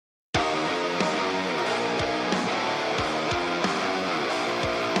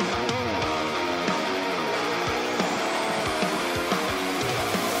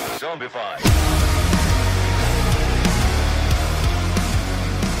be fine.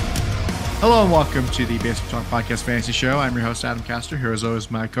 Hello and welcome to the Baseball Talk Podcast Fantasy Show. I'm your host, Adam Castor. Here as always,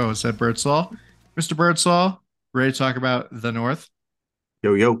 my co-host, Ed Birdsall. Mr. Birdsall, ready to talk about the North?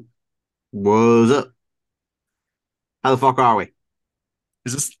 Yo, what's up? How the fuck are we?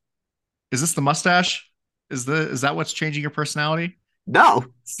 Is this the mustache? Is that what's changing your personality? No,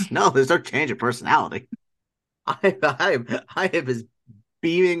 there's no change of personality. I am as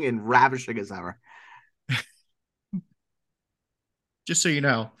beaming and ravishing as ever. Just so you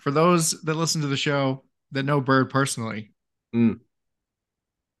know, for those that listen to the show that know Bird personally,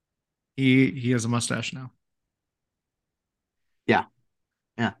 he has a mustache now. Yeah,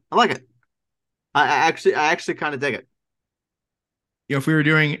 I like it. I actually kind of dig it. You know, if we were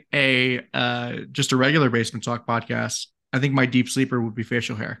doing a just a regular Basement Talk podcast, I think my deep sleeper would be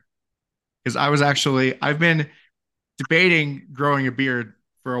facial hair. Because I've been debating growing a beard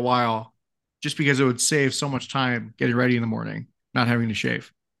for a while just because it would save so much time getting ready in the morning, not having to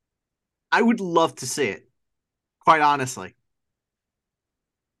shave. I would love to see it. Quite honestly,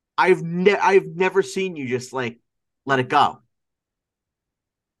 I've never seen you just like let it go.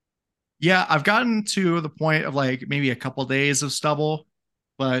 Yeah, I've gotten to the point of like maybe a couple days of stubble,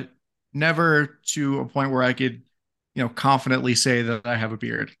 but never to a point where I could, confidently say that I have a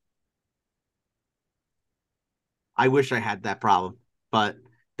beard. I wish I had that problem, but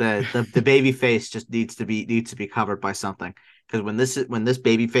the baby face just needs to be covered by something. Because when this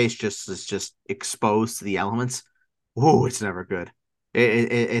baby face is just exposed to the elements, oh, it's never good.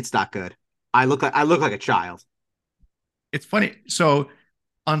 It's not good. I look like a child. It's funny. So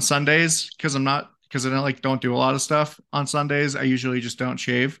on Sundays, because I don't do a lot of stuff on Sundays, I usually just don't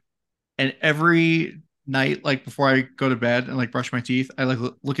shave. And every night, like before I go to bed and like brush my teeth, I like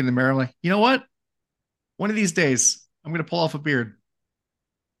look in the mirror, I'm like, you know what? One of these days, I'm gonna pull off a beard.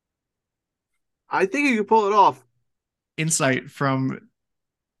 I think you can pull it off. Insight from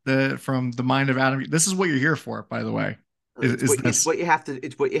the mind of Adam. This is what you're here for, by the way. It's what you have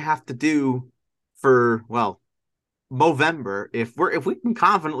to do for Movember. If we can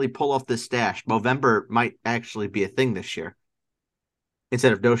confidently pull off this stash, Movember might actually be a thing this year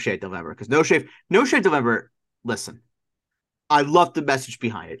instead of No Shave November. Because No Shave November. Listen, I love the message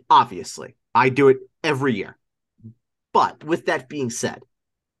behind it. Obviously, I do it every year. But with that being said,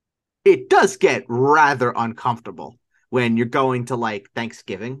 it does get rather uncomfortable when you're going to like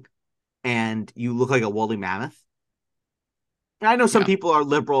Thanksgiving and you look like a woolly mammoth. And I know some Yeah. people are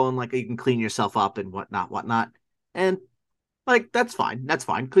liberal and like you can clean yourself up and whatnot. And like that's fine. That's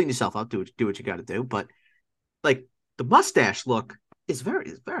fine. Clean yourself up, do what you gotta do. But like the mustache look is very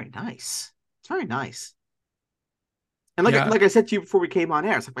nice. It's very nice. And Yeah. like I said to you before we came on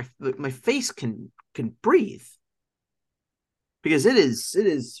air, it's like my face can breathe. Because it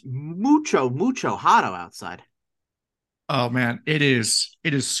is mucho hoto outside. Oh man, it is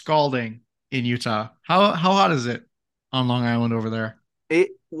scalding in Utah. How hot is it on Long Island over there? It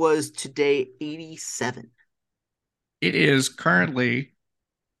was today 87. It is currently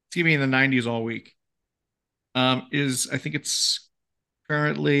it's gonna be in the 90s all week. Is I think it's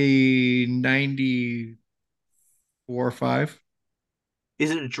currently 94 or 5.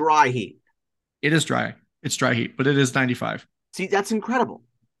 Is it a dry heat? It is dry. It's dry heat, but it is 95. See, that's incredible.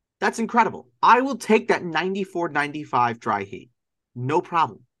 That's incredible. I will take that 94, 95 dry heat. No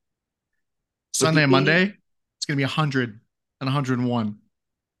problem. But Sunday the and 80, Monday, it's gonna be 100 and 101.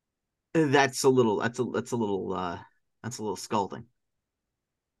 That's a little scalding.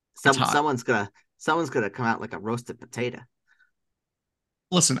 It's hot. Someone's gonna come out like a roasted potato.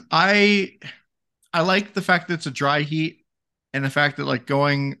 Listen, I like the fact that it's a dry heat and the fact that like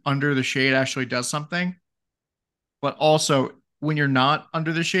going under the shade actually does something. But also when you're not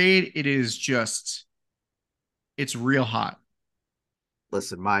under the shade, it's real hot.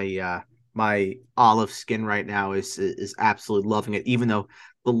 Listen, my olive skin right now is absolutely loving it, even though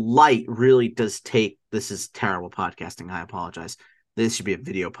the light really does take. This is terrible podcasting. I apologize. This should be a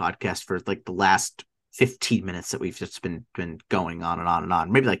video podcast for like the last 15 minutes that we've just been going on and on and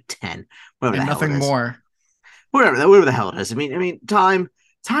on. Maybe like 10, whatever And the hell it nothing is. more. Whatever the hell it is. I mean, time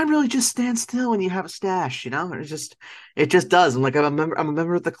really just stands still when you have a stash. It just does. I'm a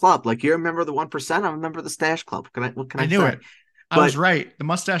member of the club. Like you're a member of the 1%. I'm a member of the stash club. What can I I knew say? it. I was But right. The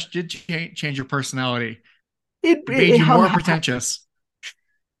mustache did change your personality. it, It made it you more how pretentious.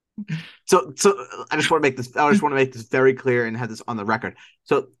 so I just want to make this. I just want to make this very clear and have this on the record.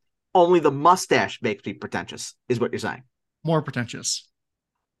 So only the mustache makes me pretentious, is what you're saying. More pretentious.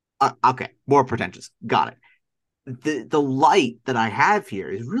 Okay, more pretentious. Got it. The light that I have here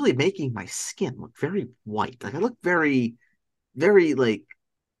is really making my skin look very white. Like I look very, very like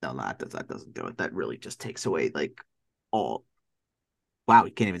No, that doesn't do it. That really just takes away like all. Wow,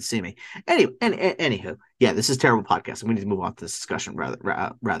 you can't even see me. Anyway, anywho, yeah, this is terrible podcasting. We need to move on to this discussion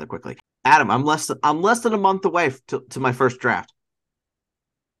rather quickly. Adam, I'm less than a month away to my first draft.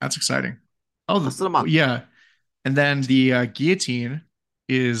 That's exciting. Oh, Less than a month. yeah. And then the guillotine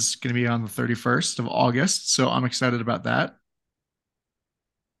is going to be on the 31st of August. So I'm excited about that.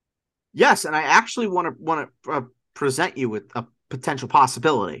 Yes, and I actually want to present you with a potential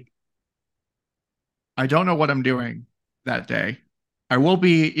possibility. I don't know what I'm doing that day. I will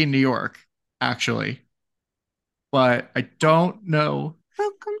be in New York, actually, but I don't know.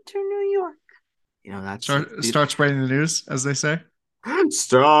 Welcome to New York. You know, Start spreading the news, as they say.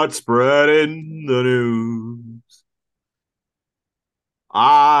 Start spreading the news.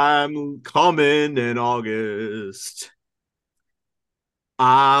 I'm coming in August.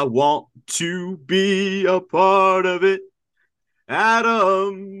 I want to be a part of it.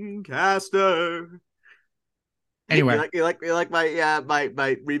 Adam Caster. Anyway, You like my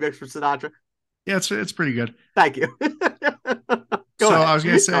remix for Sinatra? yeah, it's pretty good. Thank you. Go So I ahead. was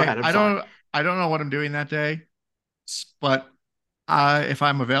gonna Go say ahead. I'm sorry. I don't know what I'm doing that day, but if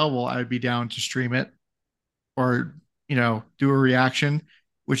I'm available, I'd be down to stream it or do a reaction,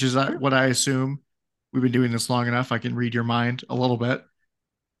 which is Sure. what I assume. We've been doing this long enough. I can read your mind a little bit,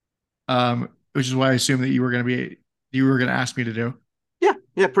 which is what I assume that you were gonna ask me to do.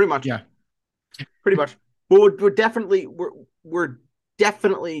 Yeah, pretty much. Yeah, Pretty much. Well, we're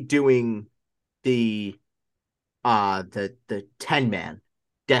definitely doing the the 10 man.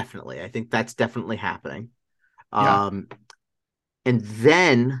 Definitely. I think that's definitely happening. yeah. Um and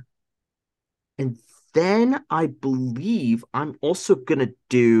then and then I believe I'm also gonna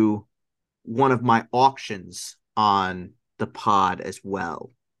do one of my auctions on the pod as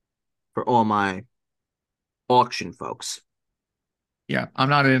well for all my auction folks. Yeah, I'm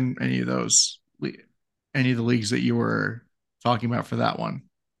not in any of the leagues that you were talking about for that one.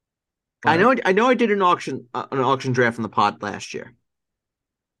 But I know I did an auction draft in the pod last year.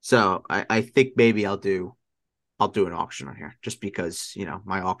 So I think maybe I'll do an auction on here just because, you know,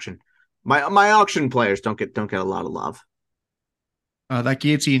 my auction players don't get a lot of love. that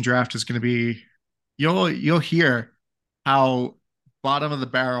guillotine draft is going to be you'll hear how bottom of the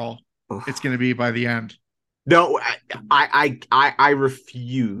barrel it's Oof. going to be by the end. No, I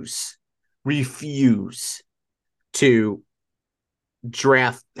refuse to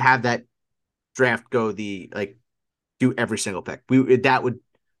have that draft go the like do every single pick. We that would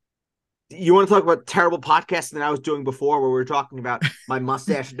You want to talk about terrible podcasting that I was doing before where we were talking about my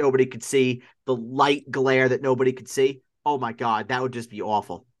mustache nobody could see, the light glare that nobody could see? Oh my God, that would just be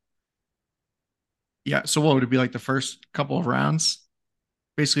awful. Yeah. So what would it be like the first couple of rounds,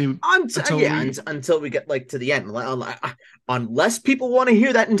 basically until we Until we get like to the end, unless people want to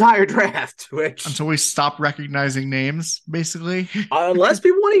hear that entire draft, which stop recognizing names, basically. unless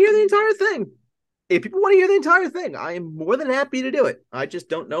people want to hear the entire thing. If people want to hear the entire thing, I am more than happy to do it. I just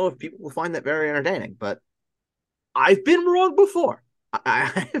don't know if people will find that very entertaining, but I've been wrong before. I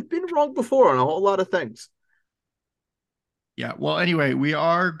have been wrong before on a whole lot of things. Yeah. Well, anyway, we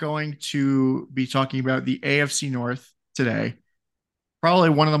are going to be talking about the AFC North today. Probably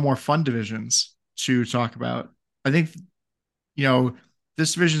one of the more fun divisions to talk about. I think, you know,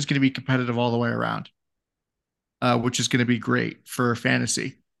 this division is going to be competitive all the way around, which is going to be great for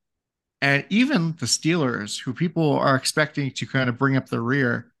fantasy. And even the Steelers, who people are expecting to kind of bring up the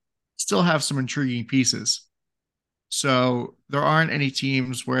rear, still have some intriguing pieces. So there aren't any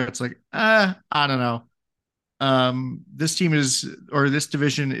teams where it's like, I don't know. This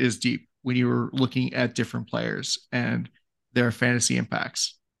division is deep when you were looking at different players and their fantasy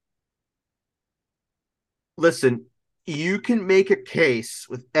impacts. Listen, you can make a case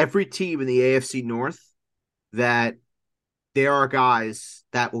with every team in the AFC North that there are guys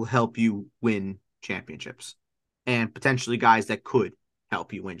that will help you win championships and potentially guys that could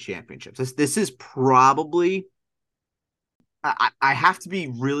help you win championships. This is probably I have to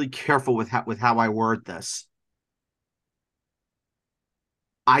be really careful with how I word this.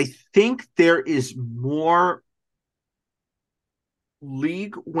 I think there is more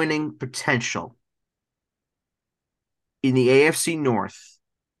league winning potential in the AFC North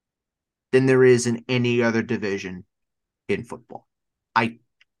than there is in any other division in football. I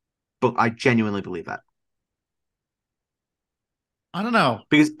but I genuinely believe that. I don't know.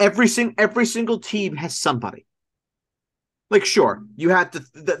 Because every single team has somebody. Like sure, you have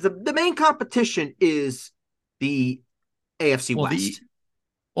the main competition is the AFC Well, West.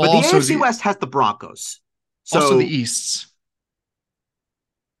 But the also AFC West has the Broncos. the So Easts.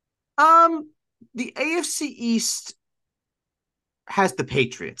 um the AFC East has the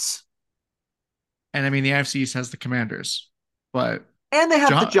Patriots. And I mean, the AFC East has the Commanders. But And they have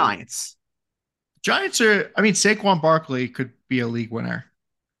the Gi- Giants. Giants are, I mean, Saquon Barkley could be a league winner.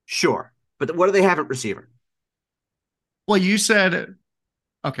 Sure. But what do they have at receiver? Well, you said,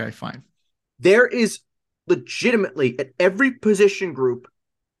 okay, fine. There is legitimately at every position group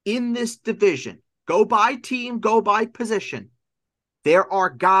in this division, go by team, go by position, there are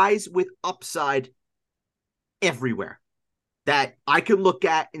guys with upside everywhere that I can look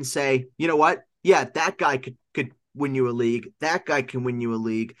at and say, you know what? Yeah, that guy could win you a league. That guy can win you a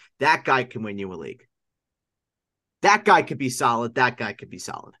league. That guy can win you a league. That guy could be solid. That guy could be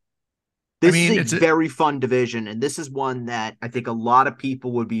solid. I This mean, is a very fun division, and this is one that I think a lot of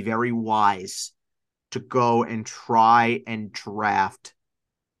people would be very wise to go and try and draft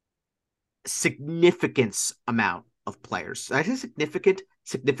significance amount of players. I say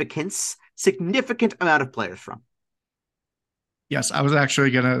significant amount of players from. yes, I was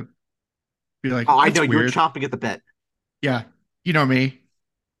actually going to be like, Oh, I that's know you were weird. chomping at the bit. Yeah, you know me.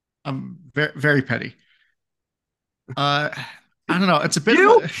 I'm very, very petty. Uh, I don't know. It's a bit of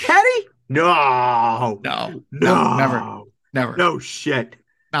You a petty? No, never, no, never, no shit.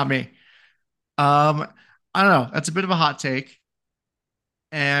 not me. Um, I don't know. That's a bit of a hot take,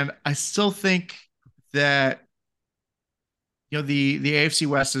 and I still think that the AFC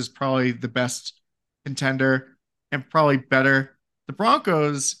West is probably the best contender and probably better. The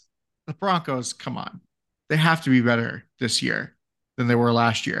Broncos, come on, they have to be better this year than they were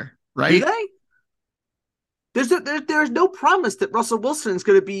last year, Do right? they? There's no promise that Russell Wilson is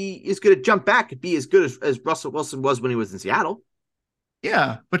gonna jump back and be as good as Russell Wilson was when he was in Seattle.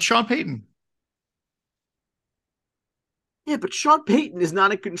 Yeah, but Sean Payton, Yeah, but Sean Payton is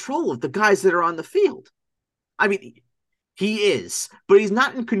not in control of the guys that are on the field. I mean, he is, but he's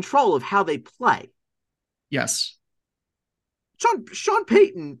not in control of how they play. yes, Sean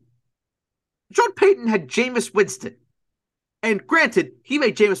Payton Sean Payton had Jameis Winston. And granted, he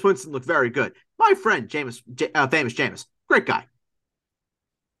made Jameis Winston look very good. My friend, famous Jameis, great guy.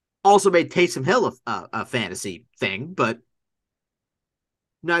 Also made Taysom Hill a fantasy thing, but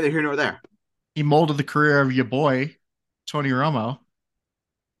neither here nor there. he molded the career of your boy Tony Romo.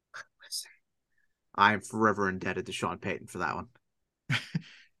 I am forever indebted to Sean Payton for that one.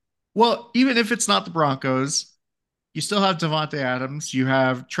 Well, even if it's not the Broncos, you still have Devontae Adams, you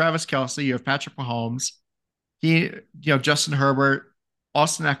have Travis Kelce, you have Patrick Mahomes, Justin Herbert,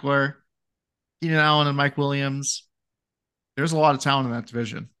 Austin Eckler, Keenan Allen, and Mike Williams. There's a lot of talent in that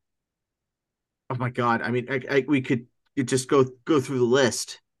division. Oh my god! I mean, we could just go through the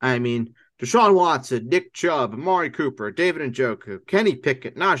list. I mean, Deshaun Watson, Nick Chubb, Amari Cooper, David Njoku, Kenny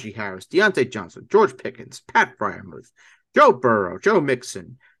Pickett, Najee Harris, Deontay Johnson, George Pickens, Pat Fryermuth, Joe Burrow, Joe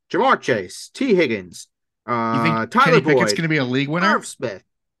Mixon, Jamar Chase, T. Higgins, You think Tyler Kenny Pickett's Boyd, going to be a league Irv winner? Smith.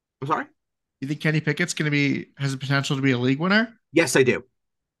 I'm sorry. You think Kenny Pickett's going to has the potential to be a league winner? Yes, I do.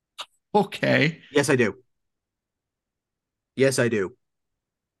 Okay. Yes, I do. Yes, I do.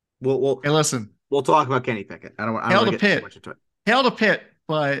 We'll we'll Hey, listen, we'll talk about Kenny Pickett. I don't hail want to to get too Pitt, much into it. hail to Pitt,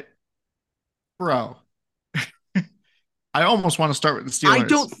 but bro, I almost want to start with the I Steelers.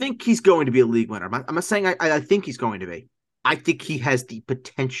 don't think he's going to be a league winner. I'm not saying I think he's going to be. I think he has the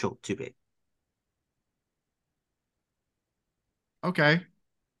potential to be. Okay.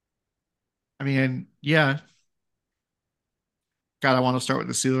 I mean, yeah. God, I want to start with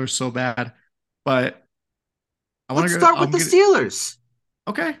the Steelers so bad, but I want Let's to go. start with I'm the gonna. Steelers.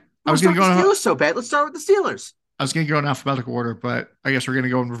 Okay. You want to start with the Steelers so bad? Let's start with the Steelers. I was gonna go in alphabetical order, but I guess we're gonna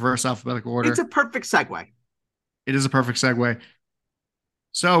go in reverse alphabetical It's order. a perfect segue. It is a perfect segue.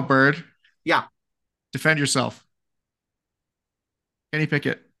 So, Bird, Yeah. defend yourself. Kenny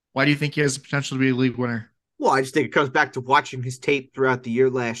Pickett. Why do you think he has the potential to be a league winner? Well, I just think it comes back to watching his tape throughout the year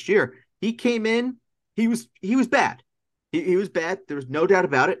last year. He came in, he was bad. He was bad. There was no doubt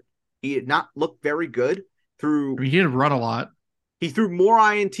about it. He did not look very good. I mean, he did run a lot. He threw more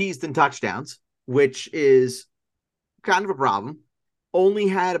INTs than touchdowns, which is kind of a problem. Only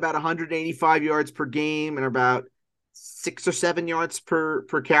had about 185 yards per game and about 6 or 7 yards per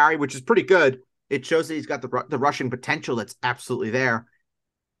carry, which is pretty good. It shows that he's got the rushing potential that's absolutely there.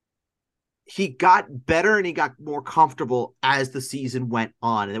 He got better and he got more comfortable as the season went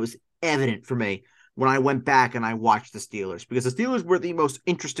on, and it was evident for me when I went back and I watched the Steelers, because the Steelers were the most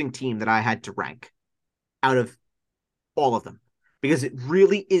interesting team that I had to rank out of all of them, because it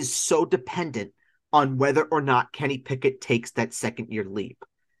really is so dependent on whether or not Kenny Pickett takes that second year leap.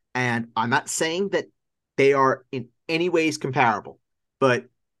 And I'm not saying that they are in any ways comparable, but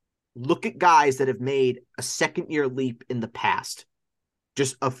look at guys that have made a second year leap in the past.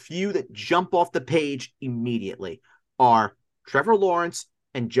 Just a few that jump off the page immediately are Trevor Lawrence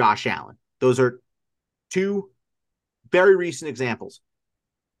and Josh Allen. Those are two very recent examples.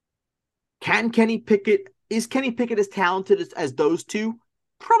 Is Kenny Pickett as talented as those two?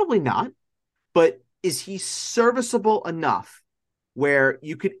 Probably not. But is he serviceable enough where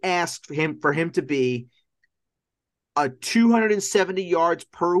you could ask for him to be a 270 yards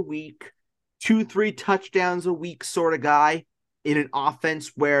per week, 2-3 touchdowns a week sort of guy in an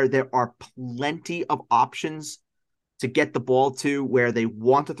offense where there are plenty of options to get the ball to, where they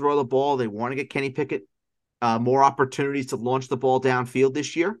want to throw the ball, they want to get Kenny Pickett more opportunities to launch the ball downfield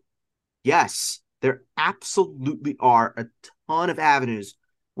this year? Yes, there absolutely are a ton of avenues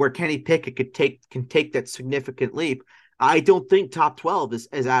where Kenny Pickett can take that significant leap. I don't think top 12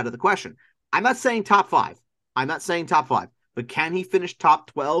 is out of the question. I'm not saying top 5. But can he finish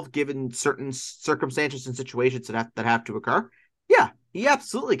top 12 given certain circumstances and situations that have to occur? Yeah, he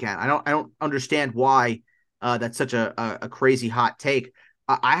absolutely can. I don't understand why that's such a crazy hot take.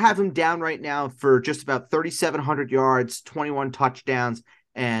 I have him down right now for just about 3,700 yards, 21 touchdowns,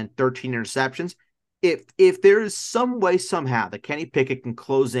 and 13 interceptions. If there is some way somehow that Kenny Pickett can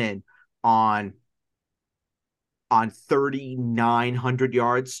close in on 3,900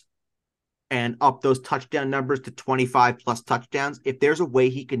 yards and up those touchdown numbers to 25 plus touchdowns, if there's a way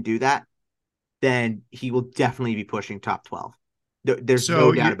he can do that, then he will definitely be pushing top 12. There's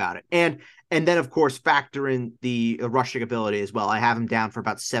no doubt about it. And then, of course, factor in the rushing ability as well. I have him down for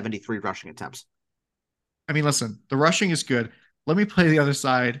about 73 rushing attempts. I mean, listen, the rushing is good. Let me play the other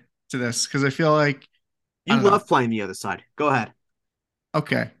side to this because I feel like you love playing the other side. Go ahead.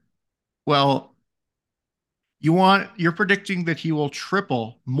 Okay. Well, you're predicting that he will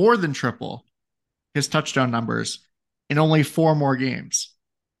more than triple his touchdown numbers in only 4 more games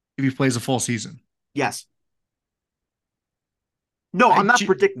if he plays a full season. Yes. No, I'm not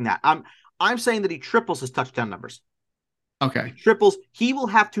predicting that. I'm saying that he triples his touchdown numbers. Okay. He will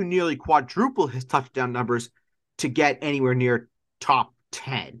have to nearly quadruple his touchdown numbers to get anywhere near top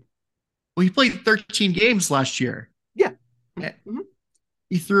 10. Well, he played 13 games last year. Yeah. Mm-hmm.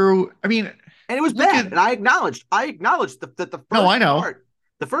 He threw, I mean, and it was bad. And I acknowledged that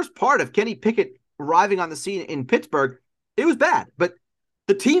the first part of Kenny Pickett arriving on the scene in Pittsburgh, it was bad. But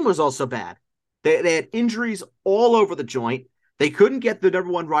the team was also bad. They had injuries all over the joint. They couldn't get the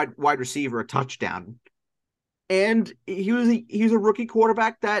number one wide receiver a touchdown. And he was a rookie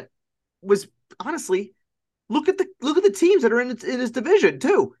quarterback that was, honestly, look at the teams that are in his division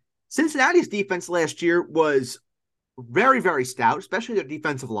too. Cincinnati's defense last year was very, very stout, especially their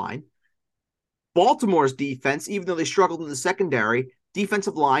defensive line. Baltimore's defense, even though they struggled in the secondary,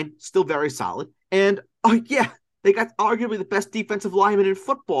 defensive line still very solid. And they got arguably the best defensive lineman in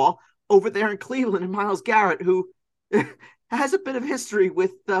football over there in Cleveland, and Myles Garrett, who has a bit of history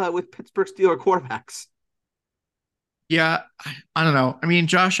with Pittsburgh Steelers quarterbacks. Yeah, I don't know. I mean,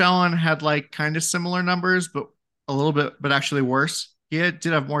 Josh Allen had like kind of similar numbers, but actually worse. He did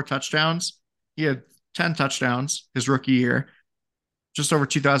have more touchdowns. He had 10 touchdowns his rookie year, just over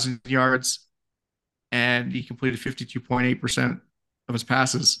 2,000 yards, and he completed 52.8% of his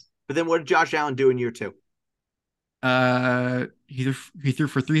passes. But then what did Josh Allen do in year 2? He threw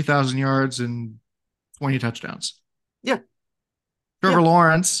for 3,000 yards and 20 touchdowns. Yeah. Trevor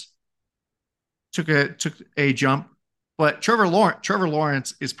Lawrence took a jump, but Trevor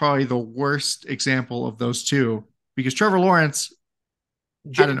Lawrence is probably the worst example of those two because Trevor Lawrence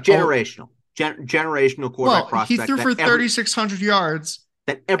generational quarterback prospect. He threw for 3,600 yards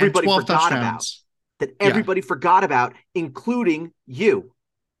that everybody and 12 forgot touchdowns. That everybody forgot about, including you.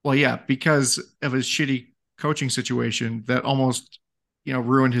 Well, yeah, because of his shitty coaching situation that almost,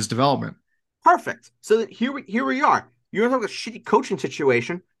 ruined his development. Perfect. So that here we are. You're talking about a shitty coaching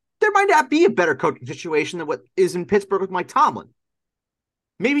situation. There might not be a better coaching situation than what is in Pittsburgh with Mike Tomlin.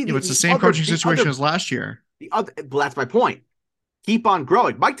 Maybe it's the same coaching situation as last year. Well, that's my point. Keep on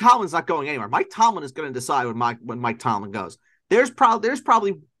growing. Mike Tomlin's not going anywhere. Mike Tomlin is going to decide when Mike Tomlin goes. There's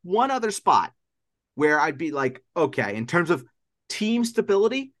probably one other spot where I'd be like, okay, in terms of team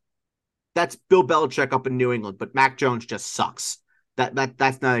stability, that's Bill Belichick up in New England, but Mac Jones just sucks.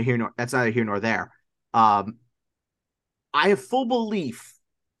 That's neither here nor there. I have full belief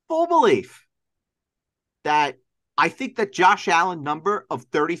that I think that Josh Allen number of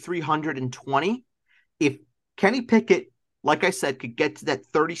 3,320, if Kenny Pickett, like I said, could get to that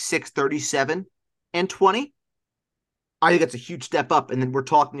 36, 37, and 20, I think that's a huge step up. And then we're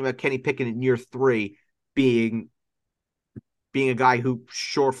talking about Kenny Pickett in year 3 being a guy who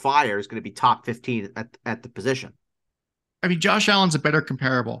surefire is going to be top 15 at the position. I mean, Josh Allen's a better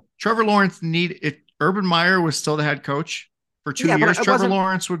comparable. Trevor Lawrence if Urban Meyer was still the head coach for 2 years, Trevor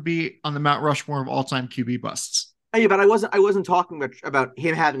Lawrence would be on the Mount Rushmore of all-time QB busts. Yeah, but I wasn't talking about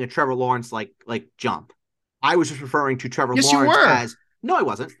him having a Trevor Lawrence like jump. I was just referring to Trevor Yes, you Lawrence were. as no, I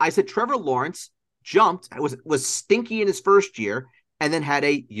wasn't. I said Trevor Lawrence jumped, was stinky in his first year, and then had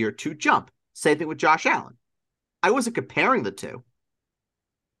a year two jump. Same thing with Josh Allen. I wasn't comparing the two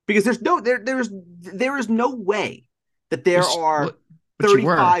because there is no way that there Yes, are but you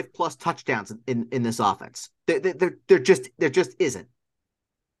were. 35 plus touchdowns in this offense. There just isn't.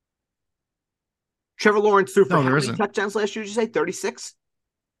 Trevor Lawrence threw for No, how there many isn't. touchdowns last year? Did you say 36?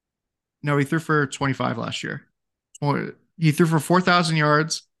 No, he threw for 25 last year. He threw for 4,000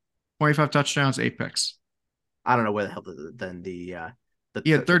 yards, 25 touchdowns, 8 picks. I don't know where the hell then He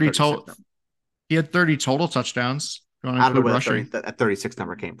had the 30 36 total. number. He had 30 total touchdowns. If you want to I don't know include where rushing. that 36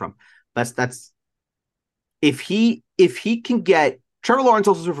 number came from. That's if he can get Trevor Lawrence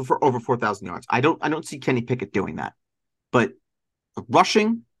also threw for over 4,000 yards. I don't see Kenny Pickett doing that. But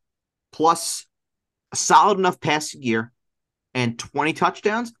rushing plus a solid enough passing year and 20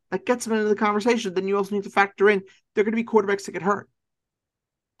 touchdowns, that gets him into the conversation. Then you also need to factor in they're going to be quarterbacks that get hurt.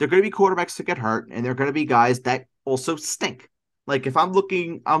 They're going to be quarterbacks that get hurt, and they're going to be guys that also stink. Like if I'm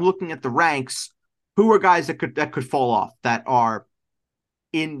looking at the ranks, who are guys that could fall off that are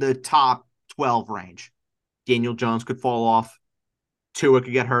in the top 12 range? Daniel Jones could fall off. Tua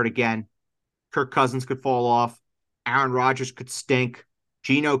could get hurt again. Kirk Cousins could fall off. Aaron Rodgers could stink.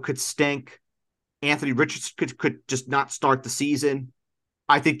 Geno could stink. Anthony Richardson could just not start the season.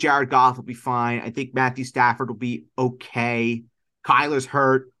 I think Jared Goff will be fine. I think Matthew Stafford will be okay. Kyler's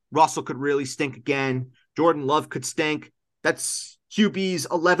hurt. Russell could really stink again. Jordan Love could stink. That's QB's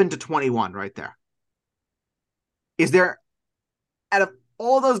 11 to 21 right there. Is there, out of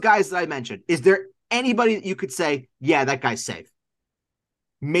all those guys that I mentioned, is there anybody that you could say, yeah, that guy's safe?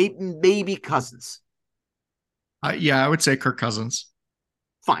 Maybe Cousins. Yeah, I would say Kirk Cousins.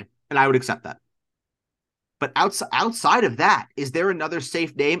 Fine. And I would accept that. But outside of that, is there another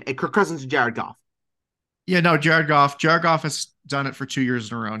safe name? And Kirk Cousins and Jared Goff. Yeah, no, Jared Goff. Jared Goff has done it for 2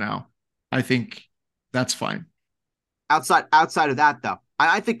 years in a row now. I think that's fine. Outside of that, though,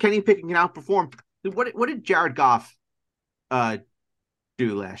 I think Kenny Pickett can outperform. What did Jared Goff uh,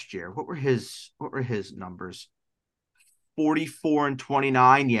 do last year? What were his numbers? 44 and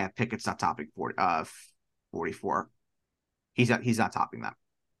 29. Yeah, Pickett's not topping 44. He's not topping that.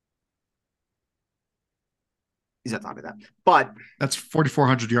 He's not topping that. But That's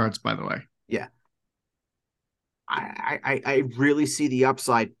 4,400 yards, by the way. yeah, I really see the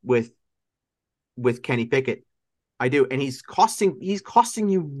upside with Kenny Pickett. I do, and he's costing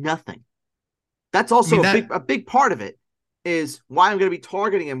you nothing. That's I mean also a big that a big part of it is why I'm going to be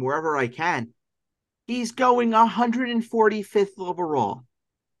targeting him wherever I can. He's going 145th overall.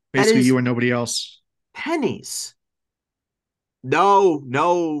 That basically is you and nobody else. pennies. No,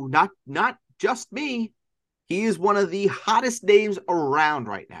 no, not just me. He is one of the hottest names around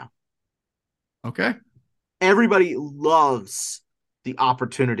right now. Okay. Everybody loves the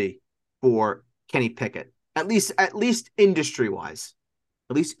opportunity for Kenny Pickett. At least industry wise.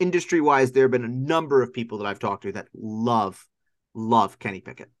 At least industry wise, there have been a number of people that I've talked to that love Kenny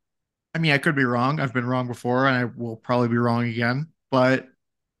Pickett. I mean, I could be wrong. I've been wrong before, and I will probably be wrong again. But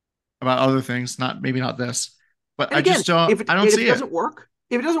about other things, maybe not this. But And I again, just don't. if it I don't if it see it. doesn't work,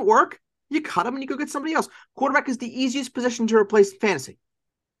 you cut him and you go get somebody else. Quarterback is the easiest position to replace in fantasy.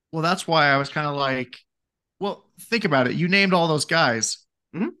 Well, that's why I was kind of like, well, think about it. You named all those guys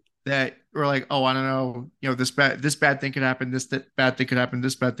Mm-hmm. that were like, oh, I don't know, this bad thing could happen, that bad thing could happen,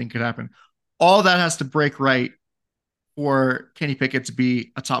 this bad thing could happen. All that has to break right for Kenny Pickett to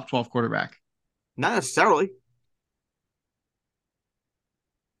be a top 12 quarterback. Not necessarily.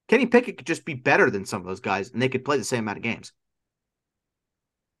 Kenny Pickett could just be better than some of those guys, and they could play the same amount of games.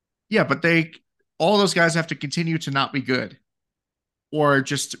 Yeah, but all those guys have to continue to not be good or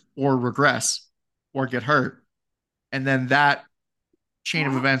regress or get hurt. And then that chain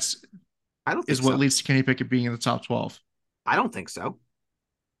of Well, events I don't is think what so. leads to Kenny Pickett being in the top 12. I don't think so.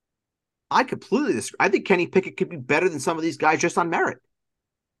 I completely disagree. I think Kenny Pickett could be better than some of these guys just on merit.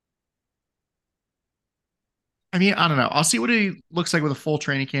 I mean, I don't know. I'll see what he looks like with a full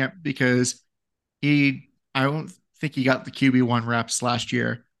training camp because I don't think he got the QB1 reps last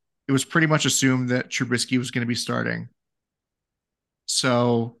year. It was pretty much assumed that Trubisky was going to be starting.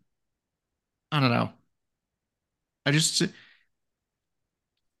 So I don't know. I just,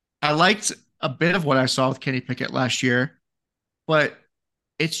 I liked a bit of what I saw with Kenny Pickett last year, but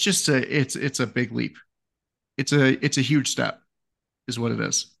it's a big leap. It's a huge step, is what it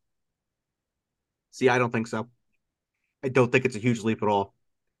is. See, I don't think so. I don't think it's a huge leap at all.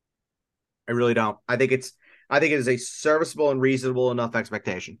 I really don't. I think it is a serviceable and reasonable enough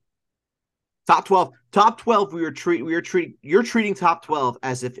expectation. Top 12. You're treating top 12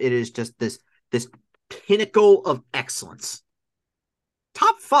 as if it is just this pinnacle of excellence.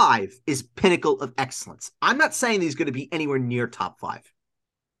 Top 5 is pinnacle of excellence. I'm not saying he's going to be anywhere near top 5.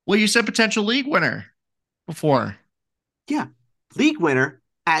 Well, you said potential league winner before. Yeah, league winner,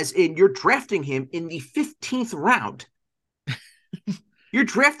 as in you're drafting him in the 15th round. You're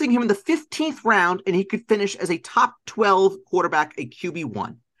drafting him in the 15th round, and he could finish as a top 12 quarterback, a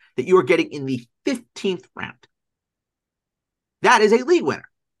QB1, that you are getting in the 15th round. That is a league winner.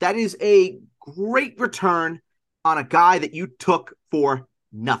 That is a great return on a guy that you took for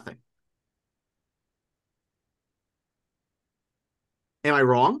nothing. Am I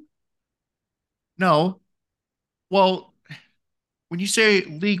wrong? No. Well, when you say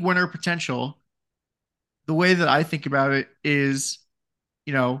league winner potential, the way that I think about it is,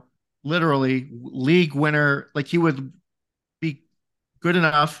 you know, literally league winner, like he would be good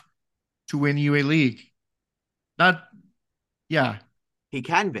enough to win you a league. Not, yeah, He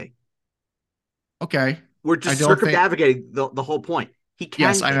can be. okay. We're I just don't think, circumnavigating the whole point. He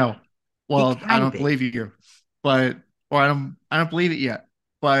yes, can I be. know. He Well, I can don't be. believe you, but, or I don't believe it yet,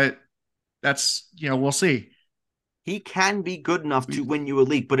 but that's, we'll see. He can be good enough to We, win you a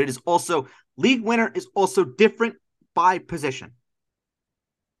league, but it is also league winner is also different by position.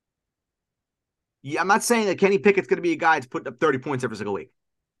 Yeah, I'm not saying that Kenny Pickett's going to be a guy that's putting up 30 points every single week,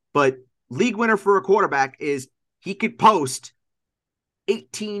 but league winner for a quarterback is he could post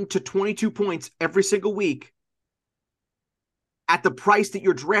 18 to 22 points every single week at the price that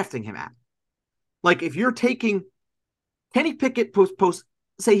you're drafting him at. Like if you're taking Kenny Pickett post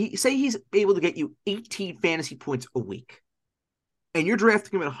say he's able to get you 18 fantasy points a week, and you're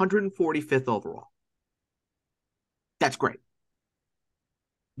drafting him at 145th overall. That's great.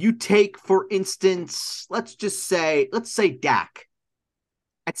 You take, for instance, let's say Dak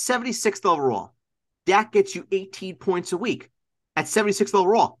at 76th overall. Dak gets you 18 points a week at 76th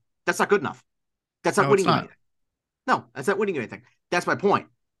overall. That's not good enough. That's not no, it's winning you not. anything. No, that's not winning you anything. That's my point.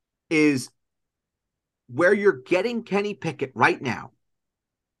 Is where you're getting Kenny Pickett right now.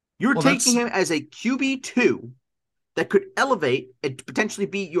 You're Well, taking that's, him as a QB2 that could elevate and potentially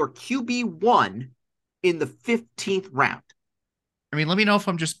be your QB1 in the 15th round. I mean, let me know if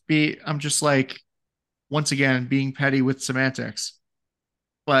I'm just like, once again, being petty with semantics,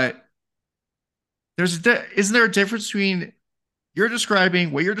 but isn't there a difference between what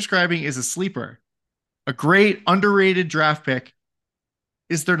you're describing is a sleeper, a great underrated draft pick.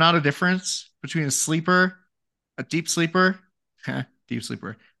 Is there not a difference between a sleeper, a deep sleeper, deep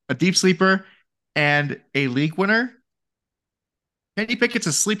sleeper, a deep sleeper, and a league winner? Kenny Pickett's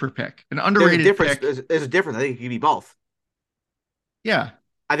a sleeper pick, an There's a underrated difference. pick. There's a difference. I think he could be both. Yeah.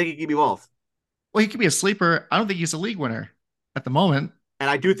 I think he could be both. Well, he could be a sleeper. I don't think he's a league winner at the moment. And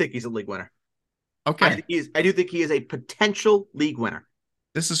I do think he's a league winner. Okay. I do think he is a potential league winner.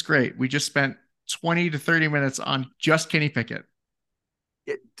 This is great. We just spent 20 to 30 minutes on just Kenny Pickett.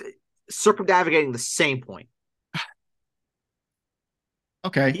 It, circumnavigating the same point.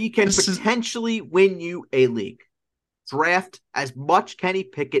 Okay. He can This is potentially win you a league. Draft as much Kenny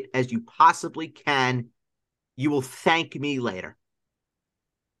Pickett as you possibly can. You will thank me later.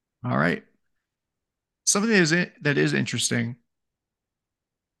 all right. Something that is interesting.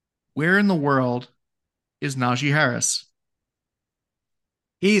 Where in the world is Najee Harris?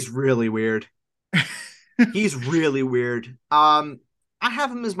 He's really weird. He's really weird. I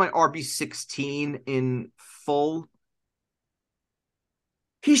have him as my RB16 in full.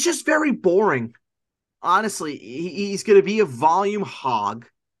 He's just very boring. Honestly, he's going to be a volume hog.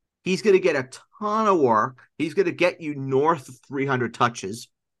 He's going to get a ton of work. He's going to get you north of 300 touches,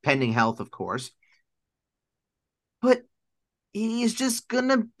 pending health, of course. But he's just going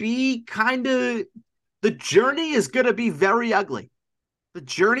to be the journey is going to be very ugly. The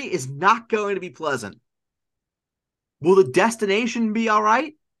journey is not going to be pleasant. Will the destination be all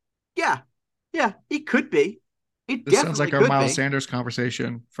right? Yeah. Yeah, it could be. It This sounds definitely like our could Miles be. Sanders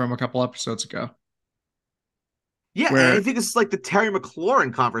conversation from a couple episodes ago, Yeah, and I where think this is like the Terry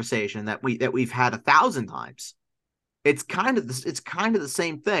McLaurin conversation that we've had 1,000 times. It's kind of the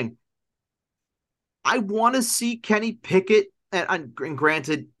same thing. I want to see Kenny Pickett, and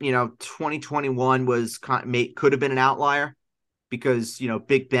granted, 2021 could have been an outlier because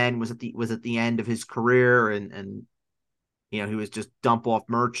Big Ben was at the end of his career, and he was just dump off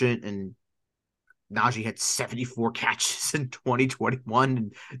merchant, and Najee had 74 catches in 2021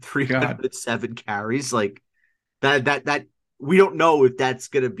 and God, 307 carries. Like that we don't know if that's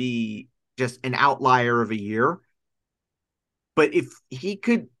going to be just an outlier of a year. But if he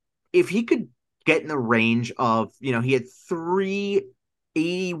could get in the range of, he had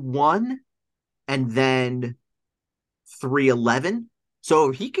 381 and then 311. So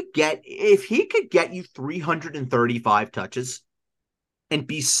if he could get you 335 touches and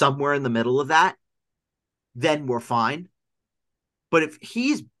be somewhere in the middle of that, then we're fine. But if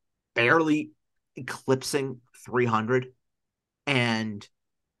he's barely eclipsing 300 and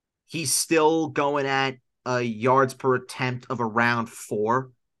he's still going at yards per attempt of around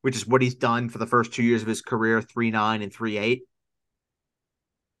 4, which is what he's done for the first 2 years of his career, 3.9 and 3.8,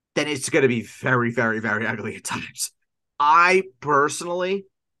 then it's going to be very, very, very ugly at times. I personally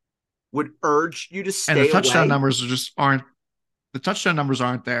would urge you to And the stay touchdown away. numbers aren't the touchdown numbers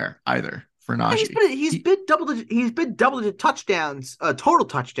aren't there either for Najee. He's been double digit touchdowns, total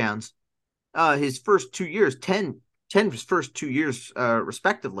touchdowns. His first 2 years, 10 of his first 2 years,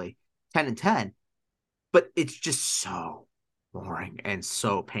 respectively, 10 and 10. But it's just so boring and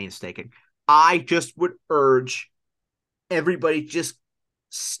so painstaking. I just would urge everybody just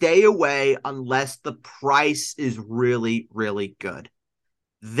stay away unless the price is really, really good.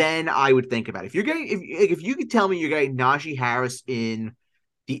 Then I would think about it. If you could tell me you're getting Najee Harris in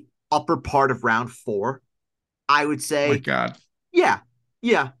the upper part of round 4, I would Oh my say, God. yeah,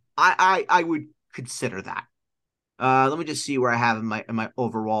 yeah, I would consider that. Let me just see where I have in my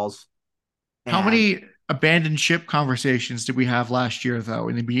overalls. How And many abandoned ship conversations did we have last year, though,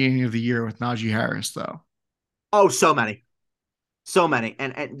 in the beginning of the year with Najee Harris, though? oh, so many,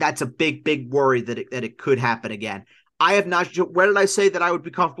 and that's a big, big worry that it could happen again. I have Najee. Where did I say that I would be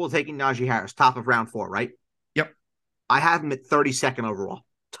comfortable taking Najee Harris? Top of round 4, right? Yep. I have him at 32nd overall,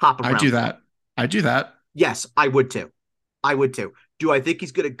 top of I do round 4. that. I do that. Yes, I would too. I would too. Do I think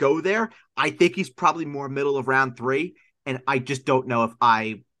he's going to go there? I think he's probably more middle of round 3, and I just don't know if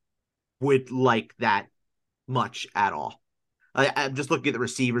I would like that much at all. I'm just looking at the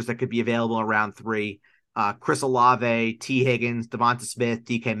receivers that could be available in round 3. Chris Olave, T. Higgins, Devonta Smith,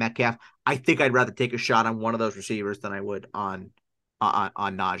 DK Metcalf. I think I'd rather take a shot on one of those receivers than I would on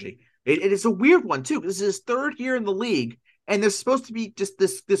Najee. It is a weird one too. This is his 3rd year in the league, and there's supposed to be just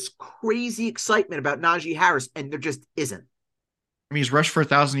this crazy excitement about Najee Harris, and there just isn't. I mean, he's rushed for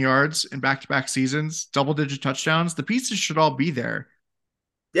 1,000 yards in back-to-back seasons, double-digit touchdowns. The pieces should all be there,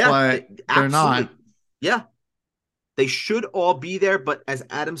 Yeah, but they're absolutely. not. Yeah, they should all be there, but as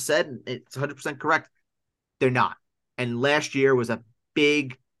Adam said, and it's 100% correct, they're not. And last year was a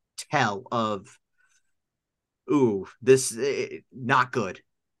big tell of, ooh, this not good,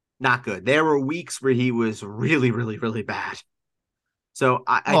 not good. There were weeks where he was really, really, really bad. So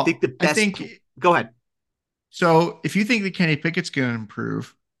I think Well, the I best. think Go ahead. so. If you think that Kenny Pickett's going to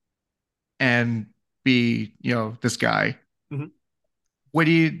improve and be, this guy, Mm-hmm.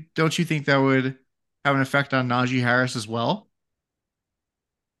 don't you think that would have an effect on Najee Harris as well?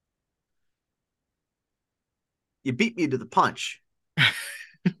 You beat me to the punch.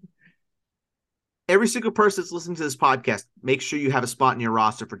 Every single person that's listening to this podcast, make sure you have a spot in your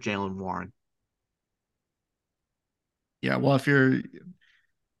roster for Jaylen Warren. Yeah, well,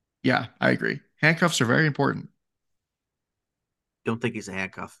 yeah, I agree. Handcuffs are very important. Don't think he's a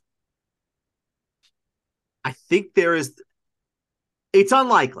handcuff. I think there is. It's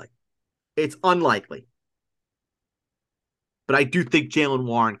unlikely. It's unlikely. But I do think Jaylen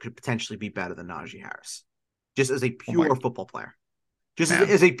Warren could potentially be better than Najee Harris, just as a Oh my pure football player. Just man.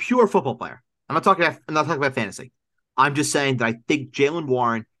 as a pure football player. I'm not talking about fantasy. I'm just saying that I think Jaylen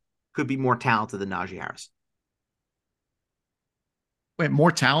Warren could be more talented than Najee Harris. Wait,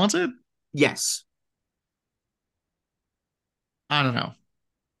 more talented? Yes. I don't know.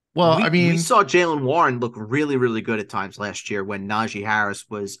 Well, I We mean, saw Jaylen Warren look really, really good at times last year when Najee Harris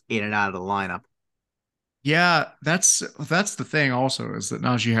was in and out of the lineup. yeah, that's the thing also is that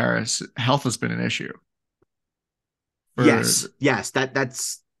Najee Harris health has been an issue Yes, for yes,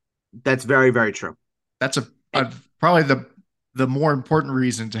 that's very, very true. that's And, probably the more important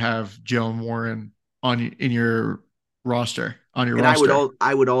reason to have Jalen Warren in your roster on your and roster.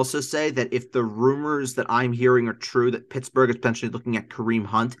 I would also say that if the rumors that I'm hearing are true that Pittsburgh is potentially looking at Kareem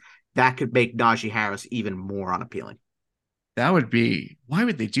Hunt, that could make Najee Harris even more unappealing. That would be why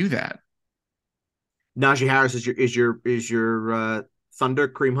would they do that? Najee Harris is your Thunder,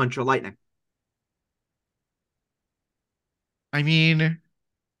 Kareem Hunt your Lightning. I mean,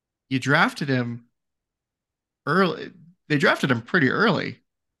 you drafted him early. They drafted him pretty early.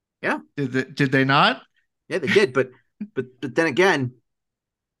 Yeah, Did they not? yeah, they did, but then again,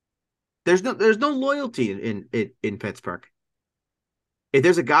 there's no loyalty in Pittsburgh. If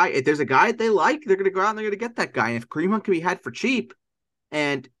there's a guy they like, they're gonna go out and they're gonna get that guy. And if Kareem Hunt can be had for cheap,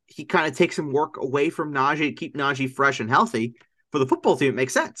 and he kind of takes some work away from Najee to keep Najee fresh and healthy, for the football team, it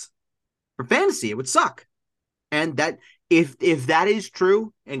makes sense. For fantasy, it would suck. And If that is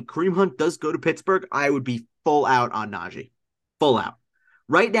true and Kareem Hunt does go to Pittsburgh, I would be full out on Najee. Full out.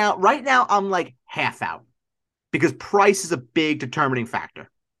 Right now, I'm like half out because price is a big determining factor.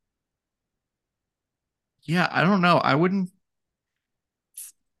 Yeah, I don't know. I wouldn't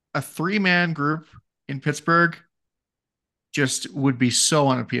a three-man group in Pittsburgh just would be so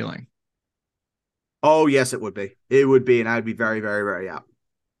unappealing. Oh, yes, it would be. It would be, and I'd be very, very, very out.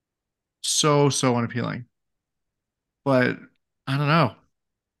 So unappealing. But I don't know.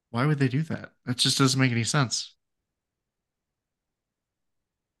 Why would they do that? That just doesn't make any sense.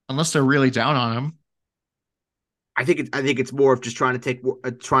 Unless they're really down on him. I think it's more of just trying to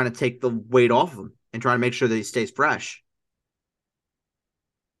take the weight off of him and trying to make sure that he stays fresh.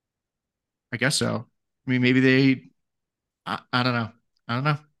 I guess so. I mean, maybe I don't know. I don't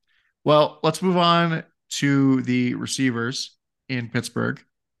know. Well, let's move on to the receivers in Pittsburgh.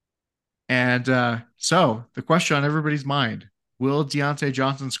 And so the question on everybody's mind, will Deontay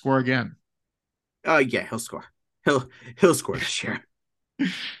Johnson score again? Yeah, he'll score. He'll score this year.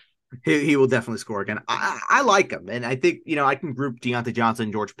 He will definitely score again. I like him, and I think I can group Deontay Johnson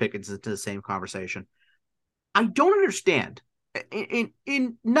and George Pickens into the same conversation. I don't understand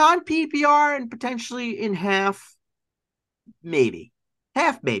in non PPR and potentially in half maybe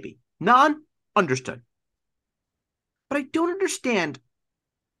non understood, but I don't understand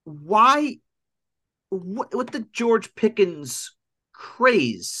why what the George Pickens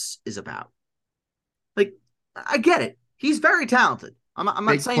craze is about. Like, I get it. He's very talented. I'm not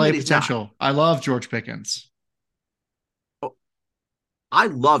Big saying that play he's not. potential. I love George Pickens. Oh, I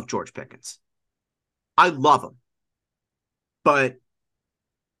love George Pickens. I love him. But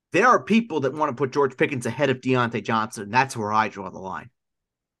there are people that want to put George Pickens ahead of Deontay Johnson. And that's where I draw the line.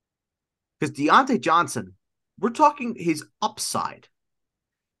 Because Deontay Johnson, we're talking his upside.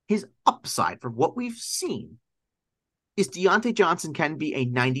 His upside from what we've seen is Deontay Johnson can be a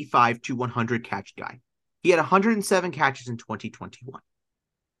 95 to 100 catch guy. He had 107 catches in 2021.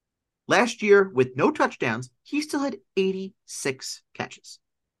 Last year, with no touchdowns, he still had 86 catches.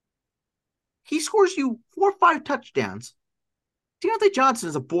 He scores you 4 or 5 touchdowns. Deontay Johnson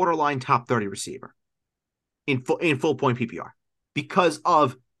is a borderline top 30 receiver in full point PPR because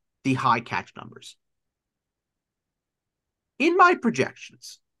of the high catch numbers. In my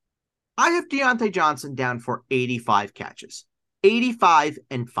projections, I have Deontay Johnson down for 85 catches. 85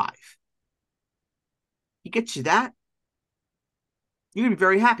 and 5. He gets you that, you're gonna be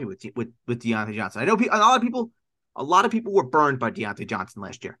very happy with Deontay Johnson. I know a lot of people were burned by Deontay Johnson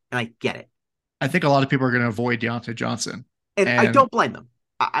last year, and I get it. I think a lot of people are going to avoid Deontay Johnson, And I and don't blame them.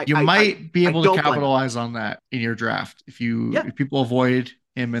 you might be I able to don't blame them. capitalize on that in your draft Yeah, if people avoid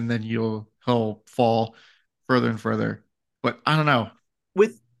him, and then he'll fall further and further. But I don't know.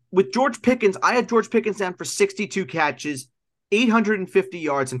 with George Pickens, I had George Pickens down for 62 catches, 850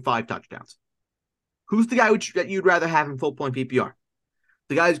 yards, and 5 touchdowns. Who's the guy that you'd rather have in full point PPR?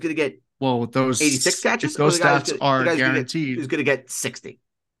 The guy who's going to get Well, with 86 if catches, or those stats the are guy guaranteed, who's going to get 60?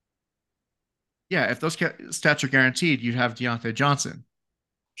 yeah, if those stats are guaranteed, you'd have Deontay Johnson.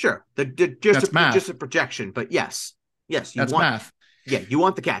 Sure, That's just math. a projection, but yes, That's math. you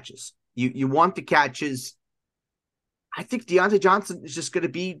want the catches. You want the catches. I think Deontay Johnson is just going to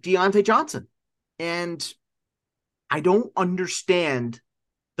be Deontay Johnson, and I don't understand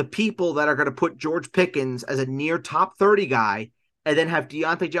the people that are going to put George Pickens as a near top 30 guy and then have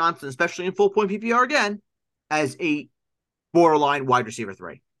Deontay Johnson, especially in full point PPR again, as a borderline wide receiver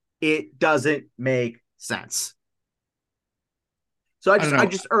 3. It doesn't make sense. So I don't know.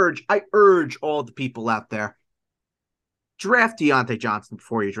 I urge all the people out there, draft Deontay Johnson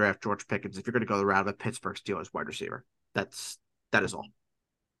before you draft George Pickens if you're going to go the route of a Pittsburgh Steelers wide receiver. That is all.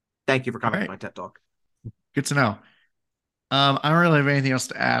 Thank you for All coming to right, my TED Talk. good to know. I don't really have anything else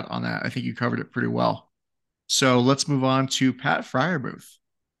to add on that. I think you covered it pretty well. So let's move on to Pat Fryermuth,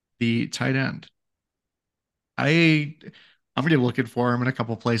 the tight end. I'm really looking for him in a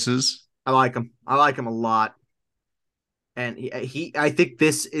couple places. I like him. I like him a lot. And I think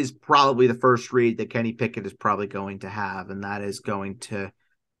this is probably the first read that Kenny Pickett is probably going to have, and that is going to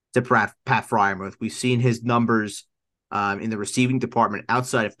Pat Fryermuth. We've seen his numbers in the receiving department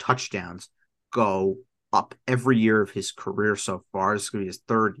outside of touchdowns go up every year of his career so far. This is going to be his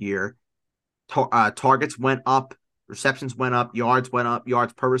 3rd year. Targets went up, receptions went up, yards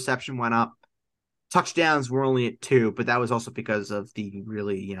per reception went up. Touchdowns were only at 2, but that was also because of the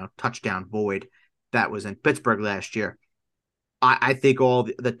really, touchdown void that was in Pittsburgh last year. I think all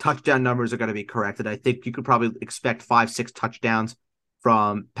the touchdown numbers are going to be corrected. I think you could probably expect 5-6 touchdowns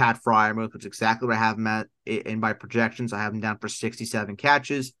from Pat Fryermuth, which is exactly what I have him at in my projections. I have him down for 67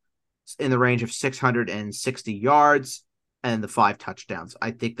 catches in the range of 660 yards. and the 5 touchdowns.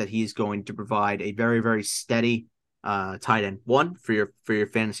 I think that he's going to provide a very, very steady tight end one for your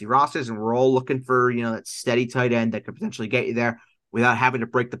fantasy rosters, and we're all looking for that steady tight end that could potentially get you there without having to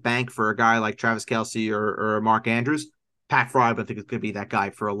break the bank for a guy like Travis Kelce or Mark Andrews. Pat Fry, I think it's going to be that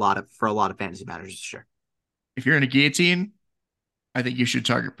guy for a lot of fantasy managers this year. If you're in a guillotine, I think you should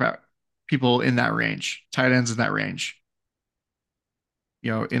target people in that range, tight ends in that range,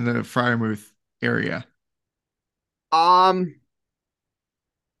 in the Fryermuth area. Um,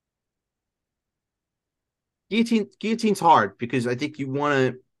 guillotine's hard because I think you want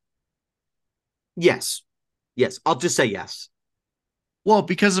to. Yes, yes, I'll just say yes. Well,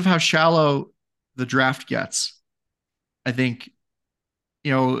 because of how shallow the draft gets, I think,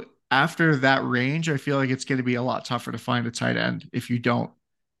 after that range, I feel like it's going to be a lot tougher to find a tight end if you don't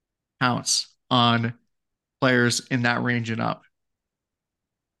pounce on players in that range and up.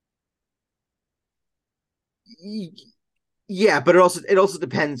 Yeah, but it also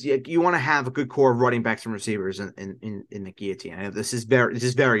depends. You want to have a good core of running backs and receivers in the guillotine. I know this is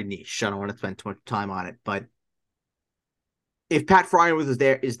very niche. I don't want to spend too much time on it, but if Pat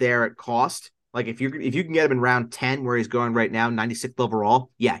Fryermuth is there at cost, like if you can get him in round 10 where he's going right now, 96th overall,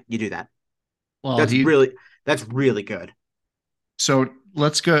 yeah, you do that. Well, That's he really good. so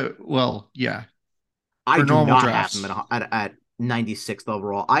let's go. Well, yeah, I for do normal not have drafts. him at 96th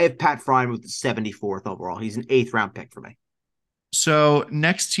overall. I have Pat Fryermuth 74th overall. He's an 8th round pick for me. So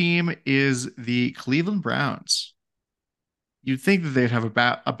next team is the Cleveland Browns. You'd think that they'd have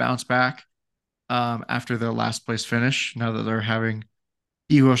a bounce back after their last place finish. Now that they're having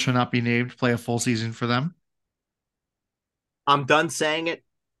he who shall not be named play a full season for them. I'm done saying it.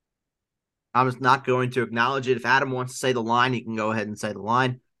 I'm just not going to acknowledge it. If Adam wants to say the line, he can go ahead and say the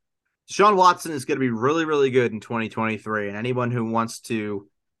line. Deshaun Watson is going to be really, really good in 2023. And anyone who wants to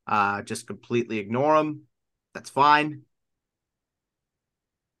just completely ignore him, that's fine.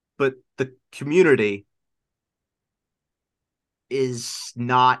 But the community is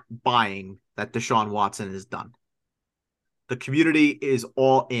not buying that Deshaun Watson is done. The community is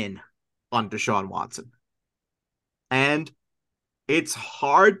all in on Deshaun Watson. And it's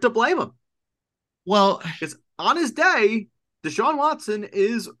hard to blame him. Well, Because on his day, Deshaun Watson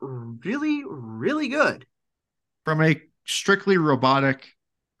is really, really good. from a strictly robotic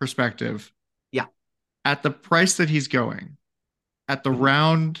perspective, Yeah. at the price that he's going, at the Mm-hmm.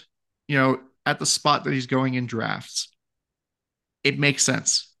 round, at the spot that he's going in drafts, it makes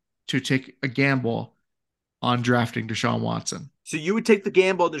sense to take a gamble on drafting Deshaun Watson. So you would take the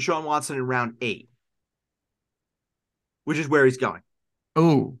gamble on Deshaun Watson in round 8, which is where he's going.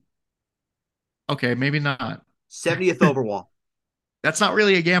 Oh, okay, maybe not. 70th overall. That's not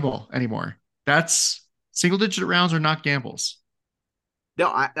really a gamble anymore. That's single digit rounds are not gambles. No,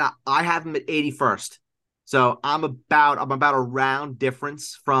 I have him at 81st. So I'm about a round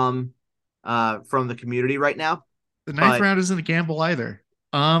difference from the community right now. The ninth But round isn't a gamble either.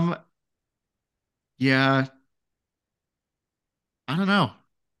 Yeah, I don't know.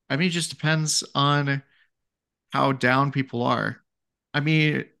 I mean, it just depends on how down people are. I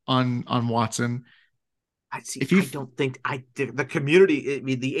mean, on Watson. I see. If you I don't think the community. I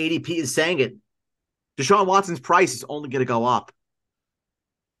mean, the ADP is saying it. Deshaun Watson's price is only going to go up,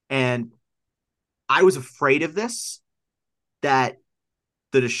 and I was afraid of this, that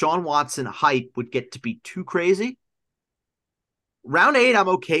the Deshaun Watson hype would get to be too crazy. Round 8, I'm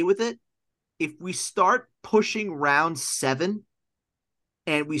okay with it. If we start pushing round 7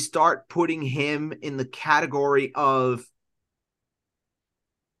 and we start putting him in the category of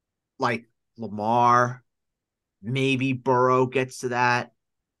like Lamar, maybe Burrow gets to that,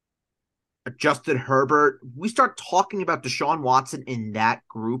 Justin Herbert, we start talking about Deshaun Watson in that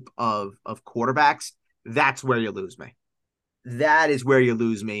group of quarterbacks, that's where you lose me. That is where you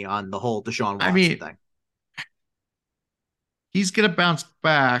lose me on the whole Deshaun I Watson mean, thing. he's gonna bounce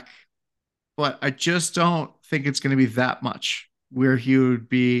back, but I just don't think it's gonna be that much where he would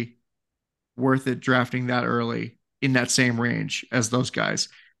be worth it drafting that early in that same range as those guys.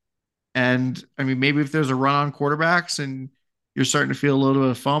 And I mean, maybe if there's a run on quarterbacks and you're starting to feel a little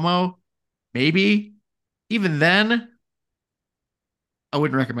bit of FOMO, maybe even then, I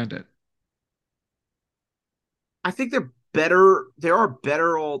wouldn't recommend it I think they're better. There are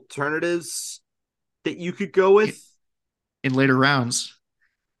better alternatives that you could go in, with. in later rounds.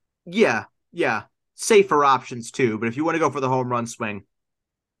 Yeah, yeah, safer options too. But if you want to go for the home run swing,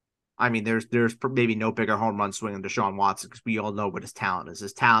 I mean, there's maybe no bigger home run swing than Deshaun Watson, because we all know what his talent is.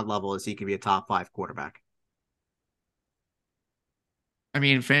 His talent level is he can be a top 5 quarterback. I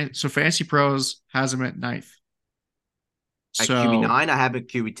mean, so Fantasy Pros has him at ninth. At QB So 9, I have him at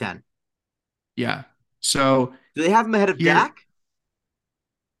QB 10. yeah. So Do they have him ahead of Here, Dak?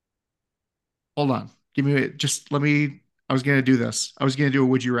 hold on. Give me just let me. I was gonna do this. I was gonna do a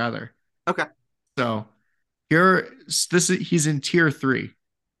would you rather. Okay. So here, this is he's in tier three.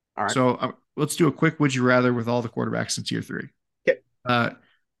 All right. So let's do a quick would you rather with all the quarterbacks in tier three. Okay. Uh,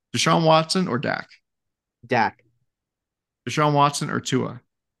 Deshaun Watson or Dak? Dak. Deshaun Watson or Tua?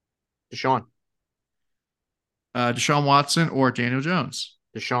 Deshaun. Deshaun Watson or Daniel Jones?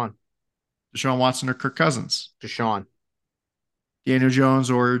 Deshaun. Deshaun Watson or Kirk Cousins? Deshaun. Daniel Jones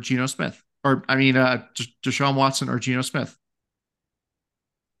or Geno Smith? Or Deshaun Watson or Geno Smith?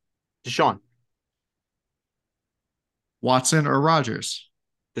 Deshaun. Watson or Rodgers?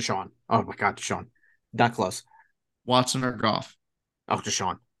 Deshaun. Oh my God, Deshaun. Not close. Watson or Goff? Oh,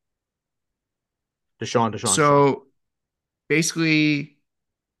 Deshaun. Deshaun. Deshaun. Deshaun. So basically,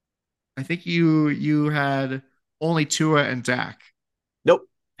 I think you had only Tua and Dak Nope.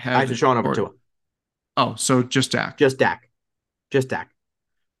 I have had Deshaun over or Tua. oh, so just Dak. Just Dak. Just Dak.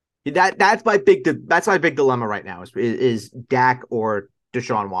 That's my big dilemma right now is Dak or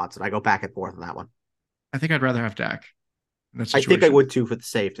Deshaun Watson. I go back and forth on that one. I think I'd rather have Dak in that I think I situation. would too for the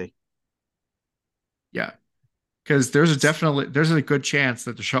safety. Yeah, because there's a good chance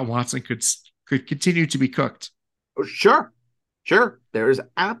that Deshaun Watson could continue to be cooked. Oh, sure. Sure. There is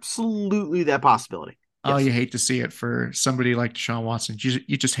absolutely that possibility. Oh, Yes. you hate to see it for somebody like Deshaun Watson.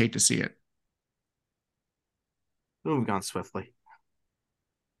 You just hate to see it. Moving on swiftly.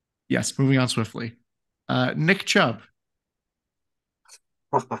 Yes, moving on swiftly. Nick Chubb.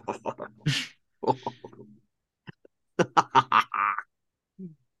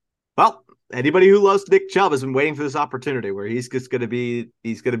 Well, anybody who loves Nick Chubb has been waiting for this opportunity where he's gonna be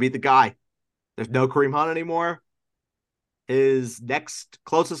the guy. There's no Kareem Hunt anymore. His next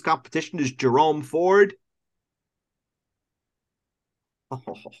closest competition is Jerome Ford. Oh,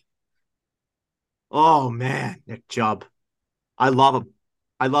 oh man, Nick Chubb. I love him.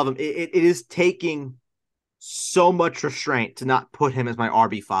 I love him. It is taking so much restraint to not put him as my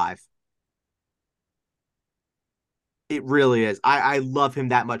RB5. It really is. I love him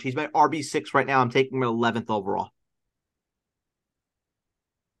that much. He's my RB6 right now. I'm taking him at 11th overall.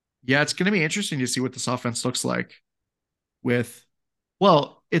 Yeah, it's going to be interesting to see what this offense looks like with,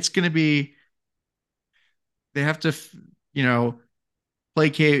 well, it's going to be, they have to, you know,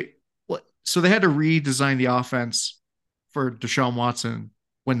 placate. So they had to redesign the offense for Deshaun Watson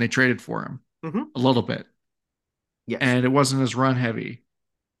when they traded for him Mm-hmm. a little bit. Yes. And it wasn't as run heavy.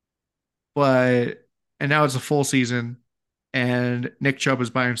 And now it's a full season and Nick Chubb is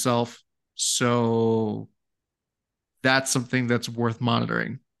by himself. So that's something that's worth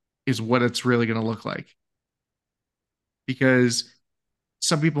monitoring is what it's really going to look like. Because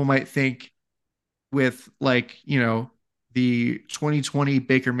some people might think with the 2020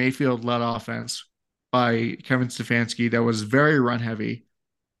 Baker Mayfield led offense by Kevin Stefanski that was very run heavy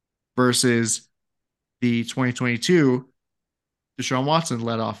versus the 2022 Deshaun Watson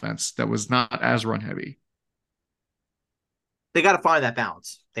led offense that was not as run heavy. They got to find that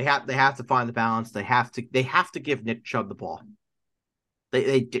balance. They have to find the balance. They have to give Nick Chubb the ball.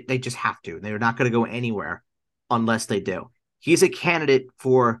 They just have to. They're not going to go anywhere unless they do. He's a candidate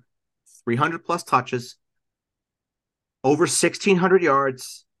for 300 plus touches, over 1,600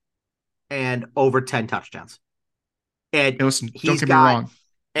 yards, and over 10 touchdowns. And Hey, listen, don't he's get me got wrong. He's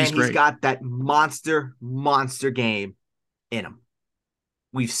and he's great. got that monster game in him.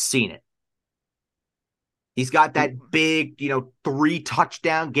 We've seen it. He's got that big, 3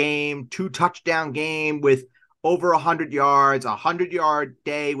 touchdown game, 2 touchdown game with over 100 yards, 100 yard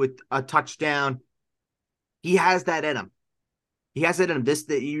day with a touchdown. He has that in him. He has it in him.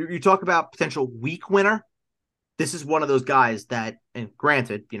 You talk about potential week winner. This is one of those guys that, and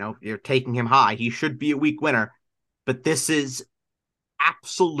granted, you're taking him high. He should be a week winner, but this is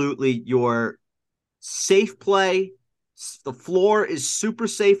absolutely your safe play. The floor is super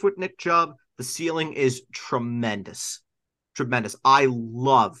safe with Nick Chubb. The ceiling is tremendous. Tremendous. I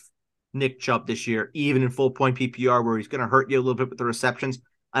love Nick Chubb this year, even in full point PPR, where he's going to hurt you a little bit with the receptions.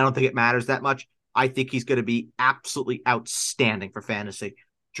 I don't think it matters that much. I think he's going to be absolutely outstanding for fantasy.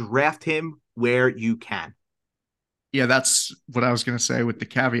 Draft him where you can. Yeah, that's what I was going to say with the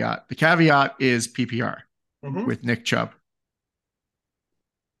caveat. The caveat is PPR Mm-hmm. with Nick Chubb.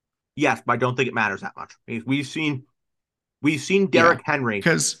 Yes, but I don't think it matters that much. We've seen Yeah, Derrick Henry.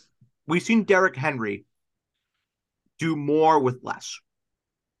 because We've seen Derrick Henry do more with less.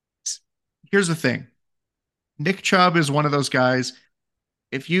 here's the thing. Nick Chubb is one of those guys.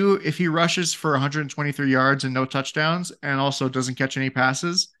 If he rushes for 123 yards and no touchdowns and also doesn't catch any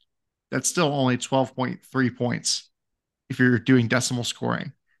passes, that's still only 12.3 points if you're doing decimal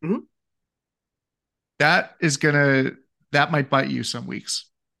scoring. Mm-hmm. that is gonna that might bite you some weeks.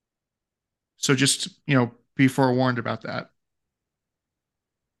 So just, be forewarned about that.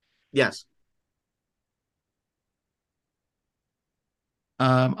 Yes.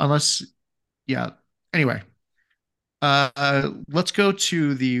 Unless, yeah. Anyway, let's go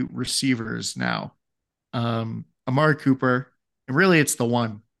to the receivers now. Amari Cooper, and really it's the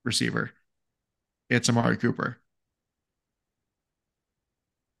one receiver. It's Amari Cooper.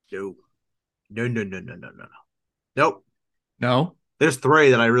 No. No, no, no, no, no, no, no. Nope. No, There's three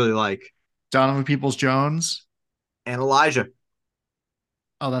that I really like. Donovan Peoples-Jones. And Elijah.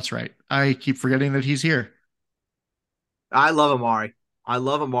 Oh, that's right. I keep forgetting that he's here. I love Amari. I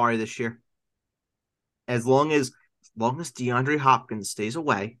love Amari this year. As long as DeAndre Hopkins stays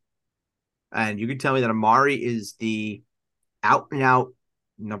away, and you can tell me that Amari is the out and out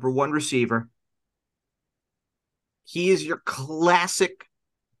number one receiver. He is your classic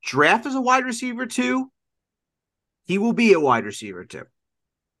draft as a wide receiver too. He will be a wide receiver too.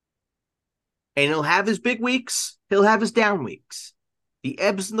 And he'll have his big weeks, he'll have his down weeks, the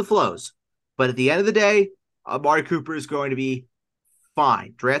ebbs and the flows. But at the end of the day, Amari Cooper is going to be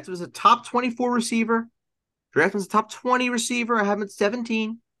fine. Drafted as a top 24 receiver, drafted as a top 20 receiver. I have him at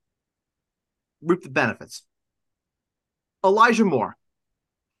 17. Reap the benefits. Elijah Moore,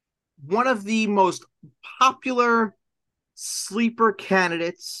 one of the most popular sleeper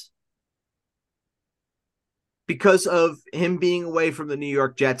candidates because of him being away from the New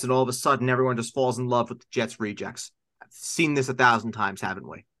York Jets, and all of a sudden everyone just falls in love with the Jets rejects. I've seen this 1,000 times, haven't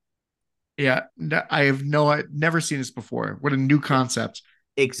we? Yeah, I have never seen this before. What a new concept.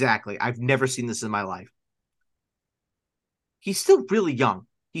 Exactly. I've never seen this in my life. He's still really young.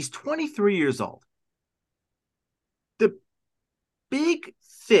 He's 23 years old. The big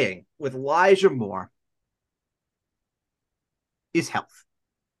thing with Elijah Moore is health.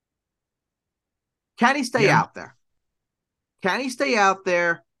 Can he stay Yeah. out there? Can he stay out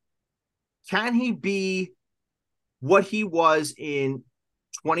there? Can he be what he was in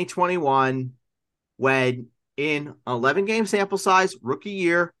 2021 when in 11 game sample size, rookie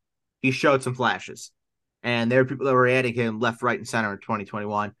year, he showed some flashes. And there were people that were adding him left, right, and center in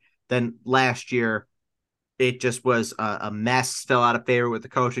 2021. Then last year, it just was a mess, fell out of favor with the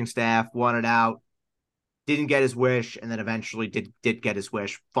coaching staff, wanted out, didn't get his wish, and then eventually did get his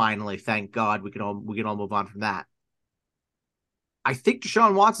wish. Finally, thank God, we can all move on from that. I think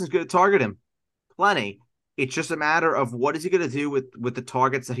Deshaun Watson's going to target him plenty. It's just a matter of what is he going to do with the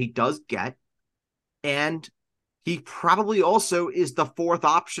targets that he does get, and he probably also is the fourth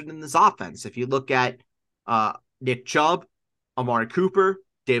option in this offense. If you look at Nick Chubb, Amari Cooper,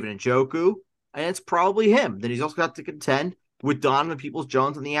 David Njoku, and it's probably him. Then he's also got to contend with Donovan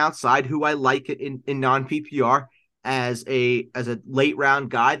Peoples-Jones on the outside, who I like in non PPR as a late round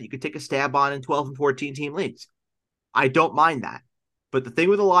guy that you could take a stab on in 12 and 14 team leagues. I don't mind that. But the thing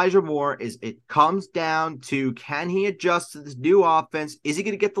with Elijah Moore is it comes down to, can he adjust to this new offense? Is he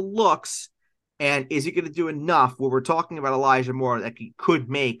going to get the looks? And is he going to do enough where we're talking about Elijah Moore that he could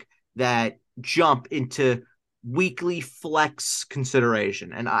make that jump into weekly flex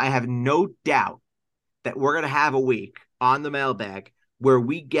consideration? And I have no doubt that we're going to have a week on the mailbag where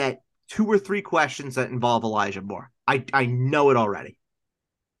we get 2 or 3 questions that involve Elijah Moore. I know it already.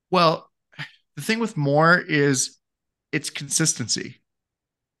 Well, the thing with Moore is it's consistency.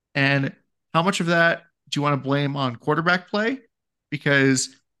 And how much of that do you want to blame on quarterback play?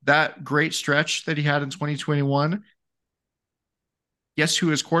 Because that great stretch that he had in 2021, guess who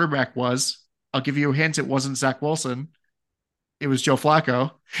his quarterback was? I'll give you a hint. It wasn't Zach Wilson. It was Joe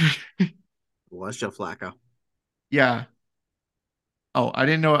Flacco. It was Joe Flacco. Yeah. Oh, I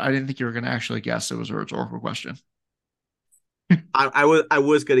didn't know. I didn't think you were going to actually guess it was a rhetorical question. I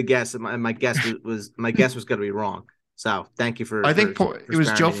was going to guess, and my guess was going to be wrong. So thank you I for think it was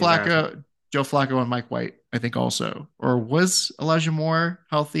sparing Joe me the embarrassment. Flacco, Joe Flacco and Mike White, I think also. Or was Elijah Moore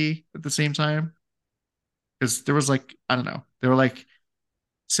healthy at the same time? Because there was like, I don't know. They were like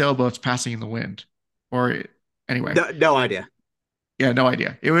sailboats passing in the wind. Or anyway. No idea. Yeah, no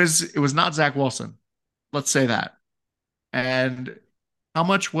idea. It was not Zach Wilson. Let's say that. And how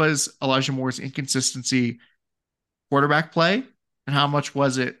much was Elijah Moore's inconsistency quarterback play? And how much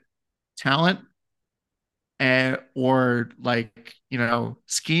was it talent and or like,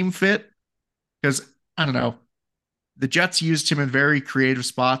 scheme fit? Because I don't know. The Jets used him in very creative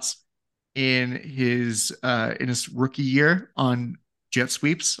spots in his rookie year on jet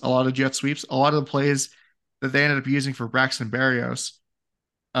sweeps, a lot of jet sweeps, a lot of the plays that they ended up using for Braxton Berrios,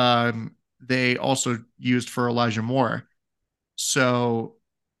 they also used for Elijah Moore. So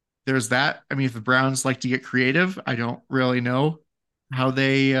there's that. I mean, if the Browns like to get creative, I don't really know how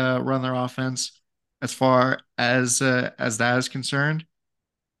they run their offense. as far as that is concerned.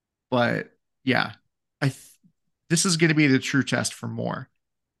 But yeah, I th this is going to be the true test for Moore.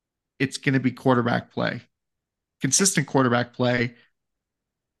 It's going to be quarterback play, consistent quarterback play.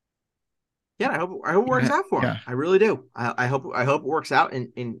 Yeah, I hope it works out for him. Yeah, I really do. I hope it works out,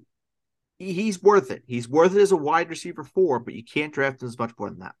 and he's worth it. He's worth it as a wide receiver 4, but you can't draft him as much more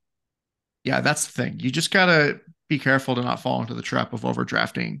than that. yeah, that's the thing. You just gotta be careful to not fall into the trap of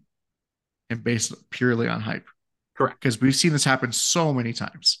overdrafting and based purely on hype, Correct. because we've seen this happen so many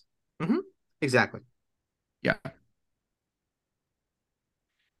times. Mm-hmm. Exactly. Yeah.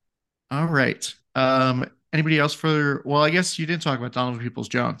 All right. Anybody else for? Well, I guess you didn't talk about Donald Peoples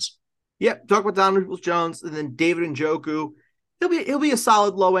Jones. Yep. Talk about Donovan Peoples-Jones, and then David Njoku. He'll be a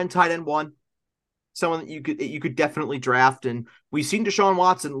solid low end tight end 1. Someone that you could definitely draft. And we've seen Deshaun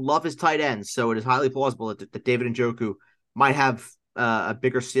Watson love his tight ends, so it is highly plausible that David Njoku might have a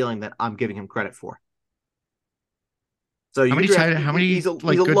bigger ceiling that I'm giving him credit for. So you could draft. How He's many a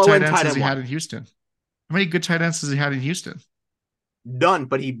like good low tight end ends tight has end he 1. had in Houston? How many good tight ends has he had in Houston? None,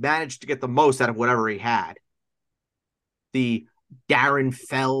 but he managed to get the most out of whatever he had. The Darren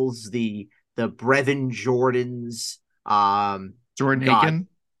Fells, the Brevin Jordans, Jordan God, Aiken.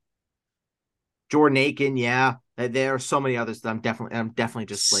 Jordan Aiken, yeah. There are so many others that I'm definitely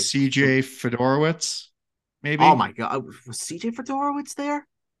just like, CJ Fedorowicz, oh maybe. my God, was CJ Fedorowicz there? I think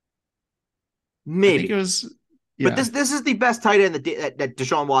it Maybe, was. but Yeah, this is the best tight end that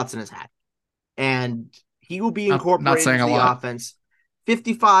Deshaun Watson has had, and he will be not incorporated saying into a the lot. offense.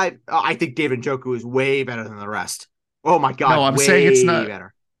 55. I think David Njoku is way better than the rest. Oh my No, God, I'm saying it's way not.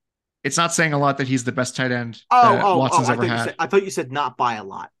 better. It's not saying a lot that he's the best tight end Oh, that oh, oh! Watson's ever had. I thought you said not by a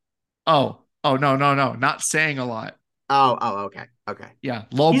lot. Oh, no, no, no, not saying a lot. Oh, okay, okay. Yeah,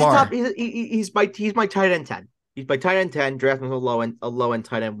 low He's a top. bar. He's my tight end 10. He's my tight end 10. Draft him a low end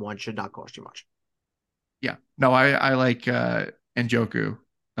tight end 1 should not cost you much. Yeah, no, I like Njoku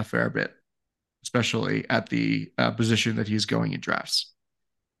a fair bit, especially at the position that he's going in drafts.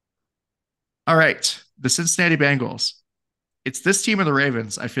 All right, the Cincinnati Bengals. It's this team and the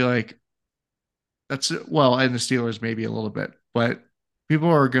Ravens. I feel like that's well, and the Steelers maybe a little bit, but people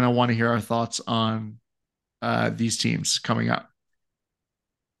are going to want to hear our thoughts on these teams coming up.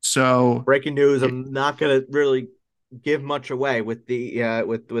 So, Breaking news: it, I'm not gonna really give much away with the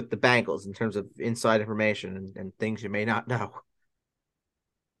Bengals in terms of inside information and things you may not know.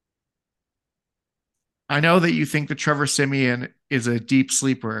 I know that you think that Trevor Simeon is a deep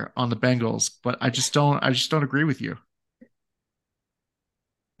sleeper on the Bengals, but I just don't. I just don't agree with you.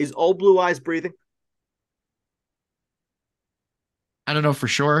 Is Old Blue Eyes breathing? I don't know for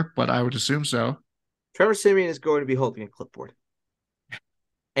sure, but I would assume so. Trevor Simeon is going to be holding a clipboard,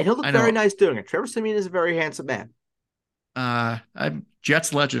 and he'll look I very know. nice doing it. Trevor Simeon is a very handsome man, I'm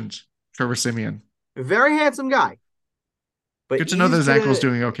Jets legend Trevor Simeon. a very handsome guy, but Good to know that his ankle's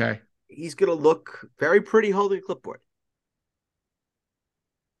doing okay. he's gonna look very pretty holding a clipboard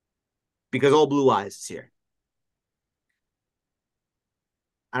because Old Blue Eyes is here.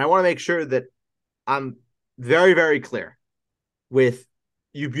 And I want to make sure that I'm very, very clear with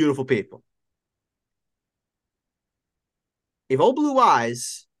you beautiful people. If Old Blue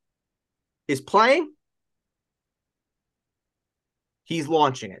Eyes is playing, he's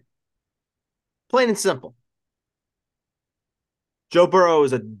launching it. Plain and simple. Joe Burrow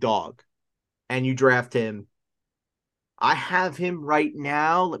is a dog, and you draft him. I have him right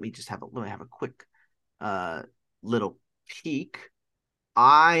now. Let me have a quick little peek.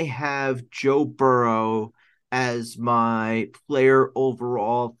 I have Joe Burrow as my player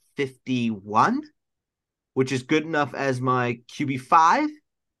overall 51, which is good enough as my QB5.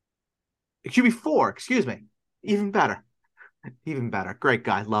 QB4, excuse me. Even better. Even better. Great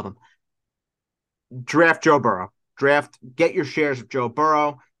guy. Love him. Draft Joe Burrow. Get your shares of Joe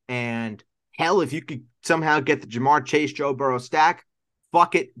Burrow. And hell, if you could somehow get the Jamar Chase Joe Burrow stack,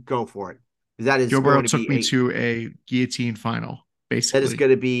 fuck it, go for it. That is Joe Burrow going to took be me to a guillotine final, that is basically.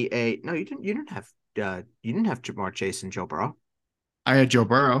 going to be a no. You didn't have Jamar Chase and Joe Burrow. I had Joe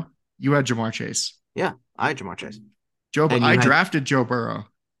Burrow. You had Jamar Chase. Yeah, I had Jamar Chase, and you I had drafted Joe Burrow.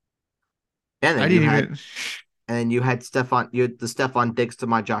 and I then you didn't had even. Stephon. You had the Stephon Diggs to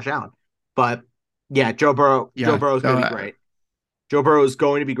my Josh Allen. But yeah, Joe Burrow. Joe Yeah, Burrow is no, going to be great. Joe Burrow is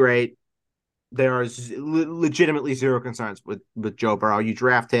going to be great. There are legitimately zero concerns with Joe Burrow. You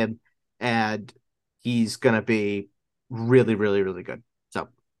draft him, and he's going to be really, really, really good. So I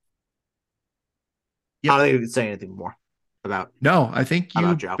yep. don't think we can say anything more about No, I think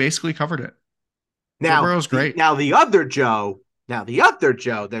you Joe. basically covered it. Joe Now Burrow's the great. now the other Joe, now the other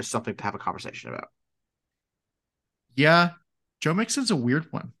Joe, there's something to have a conversation about. Yeah, Joe Mixon's a weird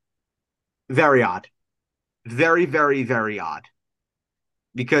one. Very odd. Very, very, very odd.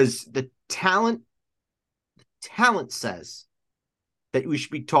 Because the talent says that we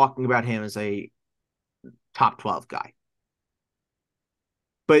should be talking about him as a top 12 guy.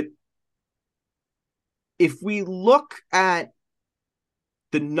 But if we look at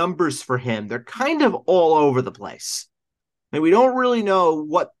the numbers for him, they're kind of all over the place. And we don't really know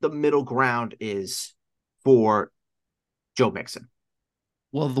what the middle ground is for Joe Mixon.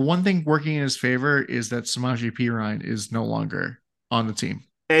 Well, the one thing working in his favor is that Samaje Perine is no longer on the team.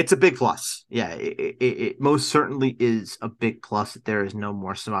 It's a big plus. Yeah, it most certainly is a big plus that there is no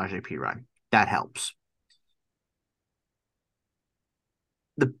more Samaje Perine. That helps.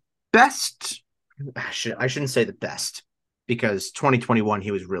 The best, I shouldn't say the best, because 2021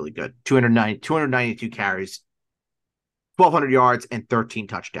 he was really good. 292 carries, 1,200 yards, and 13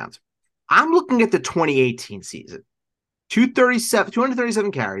 touchdowns. I'm looking at the 2018 season.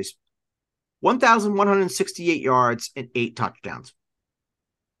 237 carries, 1,168 yards, and 8 touchdowns.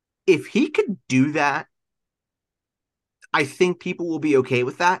 If he could do that, I think people will be okay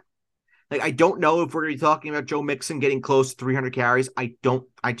with that. Like, I don't know if we're going to be talking about Joe Mixon getting close to 300 carries. I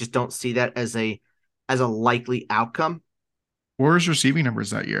just don't see that as a likely outcome. What were his receiving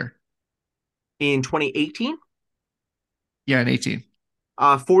numbers that year? In 2018, Yeah, in 18.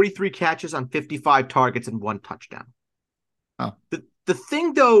 43 catches on 55 targets and 1 touchdown. Oh, The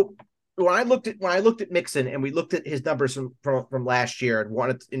thing though, when I looked at Mixon and we looked at his numbers from last year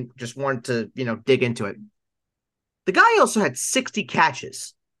and just wanted to dig into it, the guy also had 60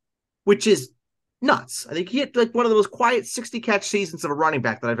 catches, which is nuts. I think he had like one of the most quiet 60 catch seasons of a running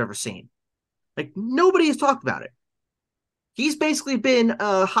back that I've ever seen. Like, nobody has talked about it. He's basically been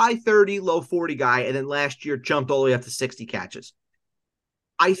a high 30, low 40 guy, and then last year jumped all the way up to 60 catches.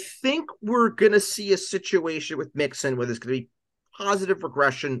 I think we're going to see a situation with Mixon where there's going to be positive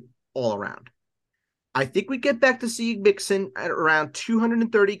regression all around. I think we get back to seeing Mixon at around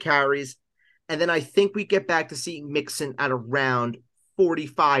 230 carries, and then I think we get back to seeing Mixon at around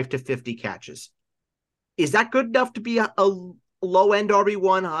 45 to 50 catches. Is that good enough to be a low-end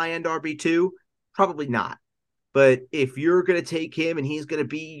RB1, high-end RB2? Probably not. But if you're going to take him and he's going to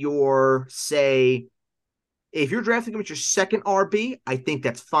be your, say, if you're drafting him as your second RB, I think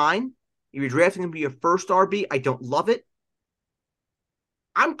that's fine. If you're drafting him to be your first RB, I don't love it.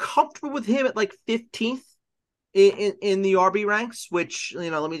 I'm comfortable with him at like 15th in the RB ranks, which,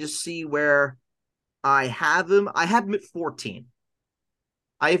 let me just see where I have him. I have him at 14.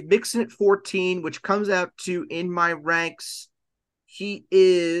 I have Mixon at 14, which comes out to, in my ranks, he's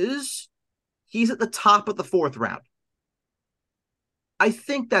at the top of the 4th round. I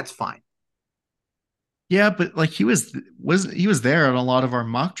think that's fine. yeah, but like he was there on a lot of our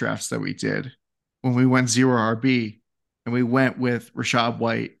mock drafts that we did when we went zero RB and we went with Rashad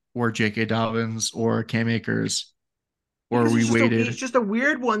White or J.K. Dobbins or Cam Akers, or Because we it's waited. just a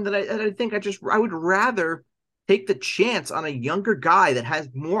weird one that I think I would rather take the chance on a younger guy that has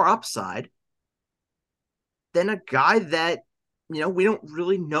more upside than a guy that we don't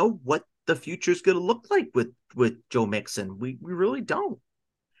really know what the future is going to look like with Joe Mixon. We really don't.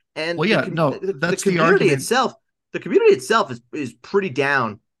 And Well, yeah, no, the that's the community argument. itself, is pretty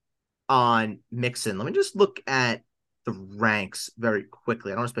down on Mixon. Let me just look at the ranks very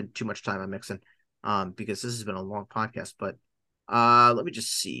quickly. I don't want to spend too much time on Mixon, because this has been a long podcast. But let me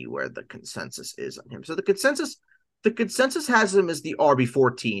just see where the consensus is on him. So the consensus has him as the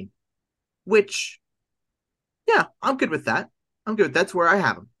RB14, which, yeah, I'm good with that. I'm good. That's where I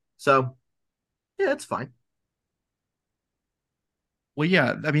have him. So yeah, that's fine. Well,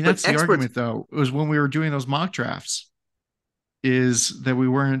 yeah, I mean But that's the experts, argument though. It was when we were doing those mock drafts, is that we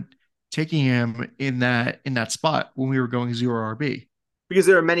weren't taking him in that spot when we were going zero RB. because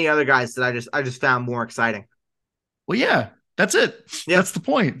there are many other guys that I just found more exciting. Well, yeah, that's it. Yeah. That's the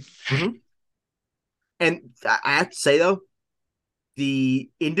point. Mm-hmm. And I have to say though, the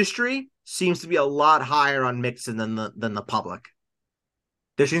industry seems to be a lot higher on Mixon than the public.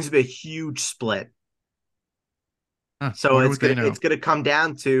 There seems to be a huge split. Huh, I So wonder what they it's know. gonna come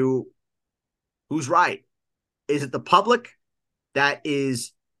down to who's right. Is it the public that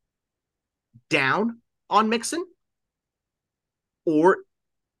is down on Mixon, or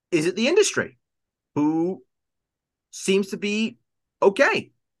is it the industry who seems to be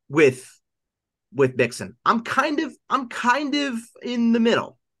okay with Mixon? I'm kind of in the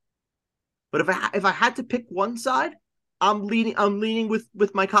middle. But if I had to pick one side, I'm leaning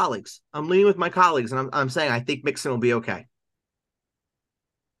with my colleagues. I'm leaning with my colleagues, and I'm saying I think Mixon will be okay.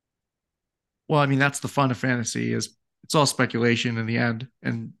 Well, I mean that's the fun of fantasy, is it's all speculation in the end,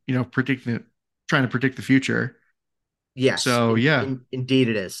 and predicting it, trying to predict the future. Yes, So yeah, indeed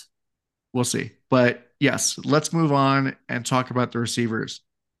it is. We'll see. But yes, let's move on and talk about the receivers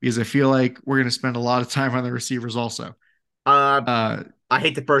because I feel like we're going to spend a lot of time on the receivers also. Uh, Uh, I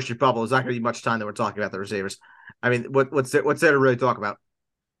hate to burst your bubble. There's not going to be much time that we're talking about the receivers. I mean, what's there to really talk about?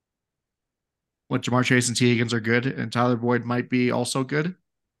 what Jamar Chase and T. Higgins are good, and Tyler Boyd might be also good.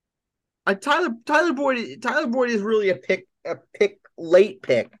 Tyler Boyd is really a late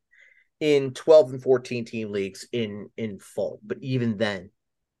pick in 12 and 14 team leagues in full, but even then,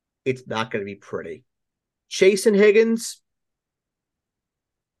 it's not going to be pretty. Chase and Higgins,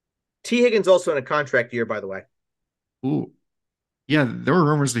 T. Higgins also in a contract year, by the way. Ooh, yeah, there were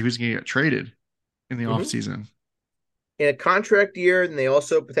rumors that he was going to get traded in the Mm-hmm. offseason. In a contract year, and they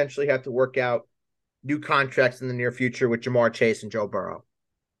also potentially have to work out new contracts in the near future with Jamar Chase and Joe Burrow.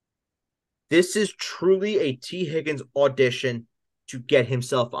 This is truly a T. Higgins audition to get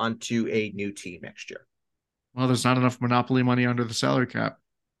himself onto a new team next year. Well, there's not enough monopoly money under the salary cap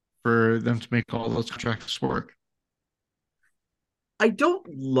for them to make all those contracts work. I don't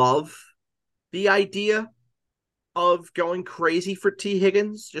love the idea of going crazy for T.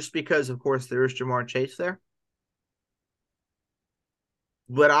 Higgins just because, of course, there is Jamar Chase there.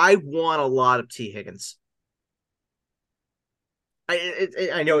 But I want a lot of T. Higgins.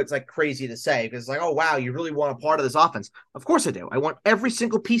 I know it's like crazy to say because it's like, oh, wow, you really want a part of this offense. Of course I do. I want every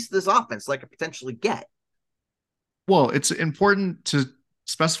single piece of this offense like I potentially get. Well, it's important to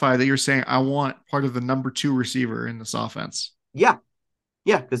specify that you're saying I want part of the number two receiver in this offense. Yeah.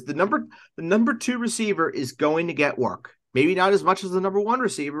 Yeah, because the number two receiver is going to get work. Maybe not as much as the number one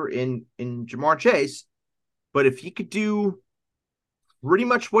receiver in Jamar Chase, but if he could do pretty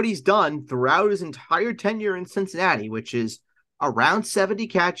much what he's done throughout his entire tenure in Cincinnati, which is around 70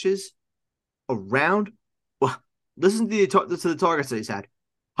 catches, around well, listen to the targets that he's had.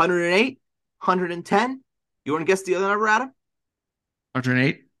 108, 110. You want to guess the other number, Adam?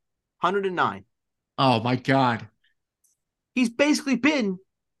 108. 109. Oh my God. He's basically been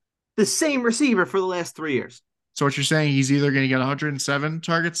the same receiver for the last 3 years. So what you're saying, he's either going to get 107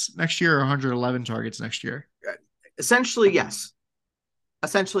 targets next year or 111 targets next year. Essentially, yes.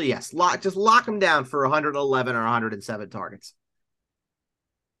 Essentially, yes. Just lock him down for 111 or 107 targets.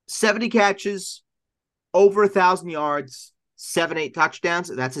 70 catches, over 1,000 yards, 7, 8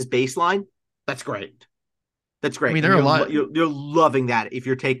 touchdowns. That's his baseline. That's great. That's I great. mean, And there are a lot. you're loving that if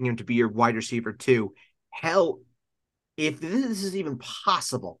you're taking him to be your wide receiver too. Hell, if this is even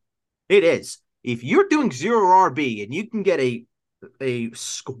possible, it is. If you're doing zero RB and you can get a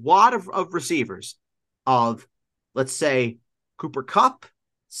squad of receivers of, let's say, Cooper Kupp,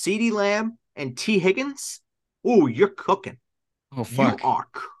 CeeDee Lamb, and T. Higgins, oh, you're cooking. Oh, You fuck. are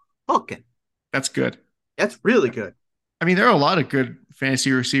cooking. That's good. That's really good. I mean, there are a lot of good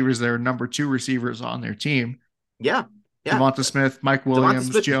fantasy receivers that are number two receivers on their team. Yeah. Yeah. Devonta Smith, Mike Devonta Williams,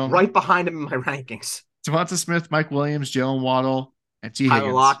 Smith is Joe. right behind him in my rankings. Devonta Smith, Mike Williams, Jalen Waddle, and T. Tyler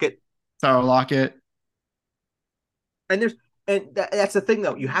Higgins. Lockett. Tyler Lockett. And that's the thing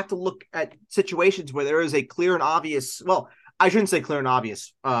though. You have to look at situations where there is a clear and obvious. Well, I shouldn't say clear and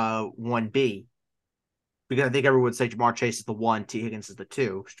obvious 1B because I think everyone would say Jamar Chase is the 1, T. Higgins is the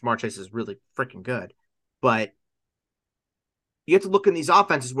 2. Jamar Chase is really freaking good, but you have to look in these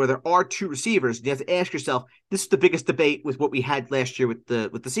offenses where there are two receivers, and you have to ask yourself. This is the biggest debate with what we had last year with the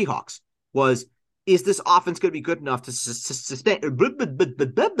Seahawks. Is this offense going to be good enough to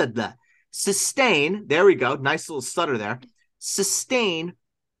sustain? There we go. Nice little stutter there. Sustain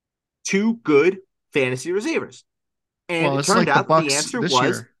two good fantasy receivers. And Well, it it's turned like the out that the Bucks answer this was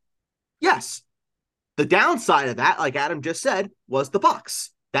year. yes. The downside of that, like Adam just said, was the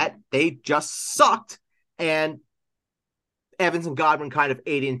Bucks. That they just sucked, and Evans and Godwin kind of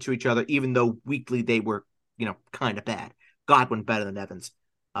ate into each other, even though weekly they were, kind of bad. Godwin better than Evans,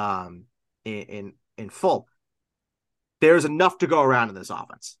 in full. There's enough to go around in this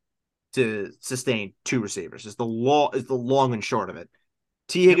offense to sustain two receivers. Is the long and short of it.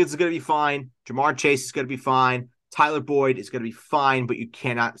 T. Higgins is going to be fine. Jamar Chase is going to be fine. Tyler Boyd is going to be fine, but you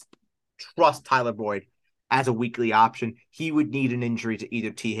cannot trust Tyler Boyd as a weekly option. He would need an injury to either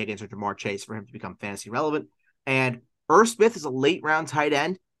T. Higgins or Jamar Chase for him to become fantasy relevant. And Irv Smith is a late round tight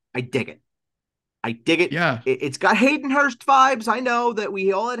end. I dig it. Yeah. It's got Hayden Hurst vibes. I know that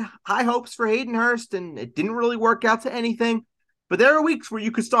we all had high hopes for Hayden Hurst, and it didn't really work out to anything. But there are weeks where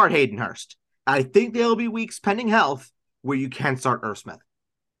you could start Hayden Hurst. I think there'll be weeks pending health where you can start Irv Smith.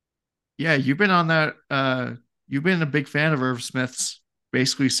 Yeah, you've been on that. You've been a big fan of Irv Smith's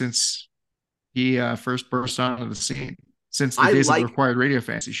basically since he first burst onto the scene, since the days of the Required Radio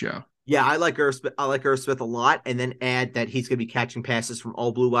Fantasy Show. Yeah, I like Irv Smith a lot, and then add that he's going to be catching passes from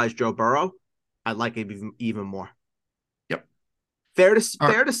all blue eyes Joe Burrow. I like it even more. Yep. All right,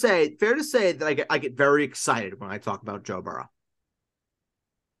 fair to say that I get very excited when I talk about Joe Burrow.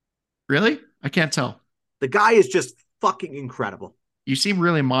 really? I can't tell. The guy is just fucking incredible. You seem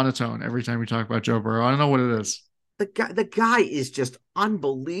really monotone every time we talk about Joe Burrow. I don't know what it is. The guy is just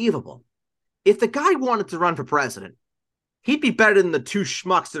unbelievable. If the guy wanted to run for president, he'd be better than the two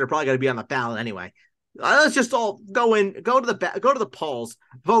schmucks that are probably going to be on the ballot anyway. Let's just all go to the polls,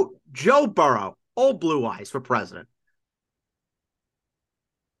 vote Joe Burrow, old blue eyes, for president.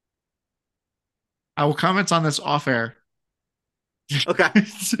 I will comment on this off air. Okay,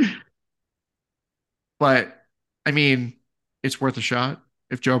 But I mean, it's worth a shot.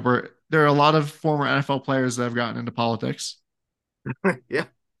 If Joe Burrow, there are a lot of former NFL players that have gotten into politics. yeah,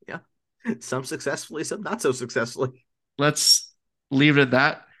 yeah, some successfully, some not so successfully. Let's leave it at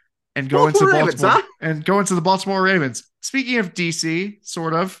that and go into Baltimore Ravens, huh? The Baltimore Ravens. Speaking of DC,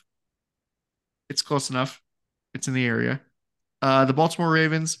 sort of, it's close enough. It's in the area. The Baltimore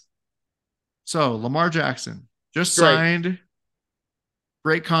Ravens. So Lamar Jackson just Great. signed,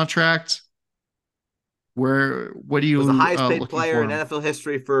 great contract. What are Was the you highest paid looking player for in him? NFL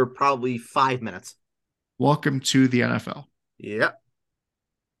history for probably 5 minutes. Welcome to the NFL. Yep.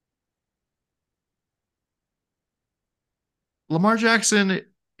 Lamar Jackson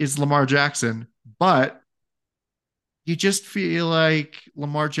is Lamar Jackson, but you just feel like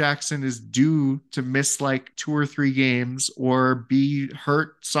Lamar Jackson is due to miss like 2 or 3 games or be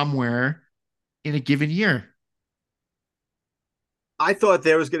hurt somewhere in a given year. I thought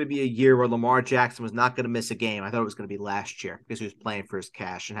there was going to be a year where Lamar Jackson was not going to miss a game. I thought it was going to be last year because he was playing for his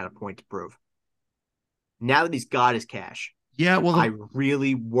cash and had a point to prove. Now that he's got his cash, Yeah, well, I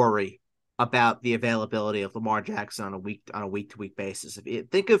really worry about the availability of Lamar Jackson on a week to week basis.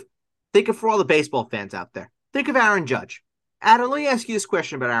 Think of for all the baseball fans out there. Think of Aaron Judge. Adam, let me ask you this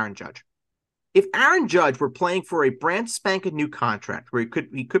question about Aaron Judge. If Aaron Judge were playing for a brand spanking new contract, where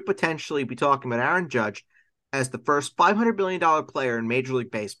he could potentially be talking about Aaron Judge as the first $500 million player in Major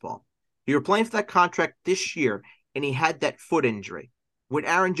League Baseball, he were playing for that contract this year, and he had that foot injury, would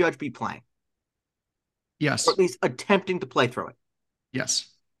Aaron Judge be playing, or yes, at least attempting to play through it? yes.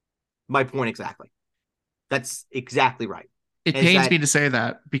 My point exactly. That's exactly right. It Is pains that me to say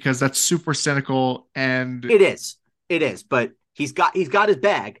that because that's super cynical and it is, it is, but he's got his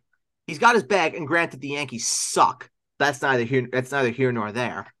bag. He's got his bag, and granted, the Yankees suck. That's neither here nor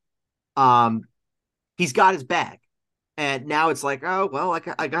there. Um, he's got his bag. And now it's like, oh, well,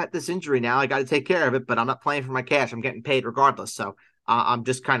 I got this injury now. I got to take care of it, but I'm not playing for my cash. I'm getting paid regardless. So I'm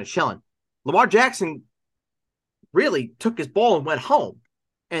just kind of chilling. Lamar Jackson really took his ball and went home.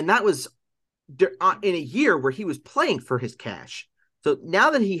 And that was in a year where he was playing for his cash. So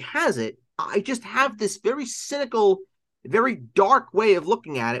now that he has it, I just have this very cynical, very dark way of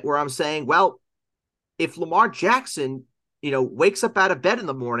looking at it where I'm saying, well, if Lamar Jackson, wakes up out of bed in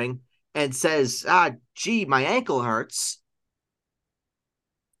the morning and says, gee, my ankle hurts,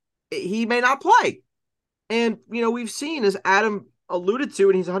 he may not play. And, we've seen, as Adam alluded to,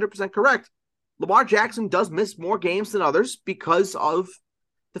 and he's 100% correct, Lamar Jackson does miss more games than others because of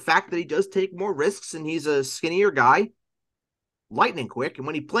the fact that he does take more risks and he's a skinnier guy, lightning quick. And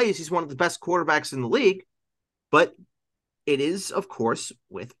when he plays, he's one of the best quarterbacks in the league. But it is, of course,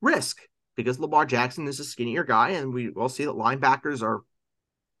 with risk because Lamar Jackson is a skinnier guy. And we all see that linebackers are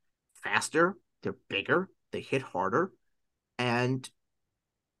faster, they're bigger, they hit harder. And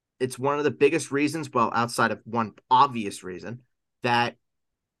it's one of the biggest reasons, well, outside of one obvious reason, that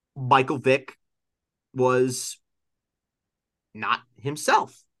Michael Vick was not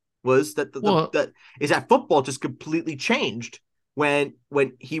himself. Was that well, that football just completely changed when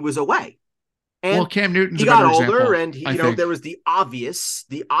he was away, well, and Cam Newton's he a got better older, example, and I think. there was the obvious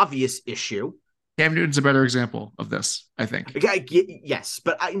issue. Cam Newton's a better example of this, I think. Yes,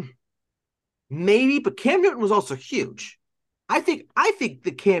 but Cam Newton was also huge. I think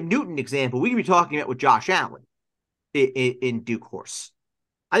the Cam Newton example we could be talking about with Josh Allen in due course.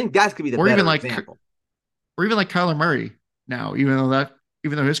 I think that's gonna be the Or even better like example. or even like Kyler Murray now, even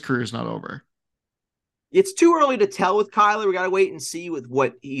though his career is not over. It's too early to tell with Kyler. We got to wait and see with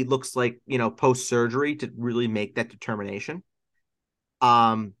what he looks like, post surgery to really make that determination.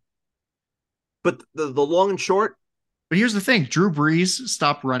 Um, but the long and short, But here's the thing: Drew Brees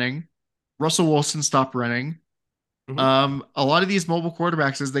stopped running, Russell Wilson stopped running. mhm. A lot of these mobile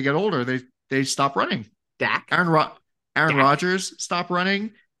quarterbacks, as they get older, they stop running. Dak, Aaron Ro- Aaron Dak, Rodgers stopped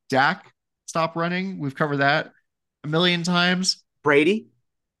running. Dak stopped running. We've covered that a million times. Brady.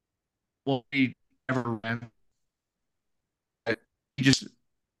 Well, he never ran. He just,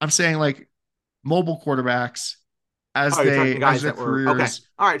 I'm saying like mobile quarterbacks Oh, you're talking as guys their that were okay. careers,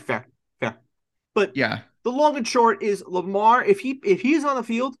 All right, fair, fair. But yeah. The long and short is Lamar. If he's on the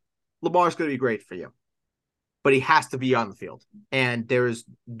field, Lamar's going to be great for you, but he has to be on the field. And there is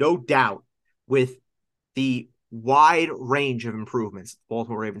no doubt with the wide range of improvements the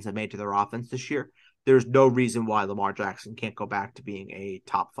Baltimore Ravens have made to their offense this year, there's no reason why Lamar Jackson can't go back to being a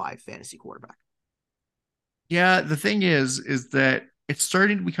top 5 fantasy quarterback. Yeah, the thing is that it's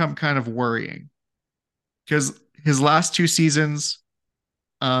starting to become kind of worrying because his last 2 seasons,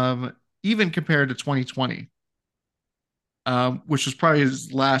 even compared to 2020, which was probably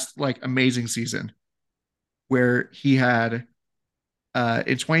his last like amazing season, where he had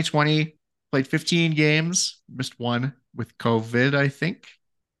in 2020 played 15 games, missed one with COVID. I think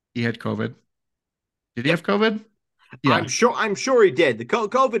he had COVID. Did he Yep. have COVID? I'm Yeah, sure. I'm sure he did. The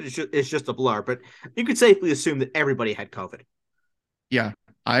COVID is just a blur, but you could safely assume that everybody had COVID. yeah.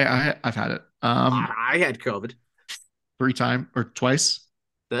 I've had it. I had COVID 3 times or twice.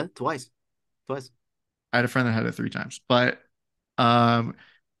 twice. Twice. I had a friend that had it 3 times, but um,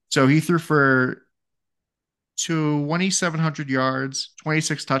 so he threw for 2,700 yards,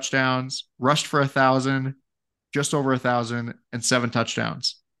 26 touchdowns, rushed for 1,000, just over 1,000, and 7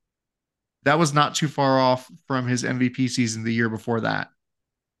 touchdowns. That was not too far off from his MVP season the year before that,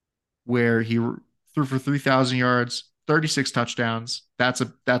 where he threw for 3,000 yards, 36 touchdowns. That's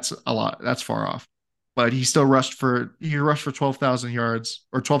a lot. That's far off, but he rushed for 12,000 yards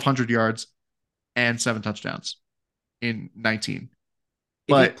or 1,200 yards and 7 touchdowns in 19. If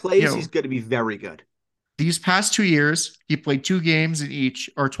he But plays, he's going to be very good. these past 2 years, he played 2 games in each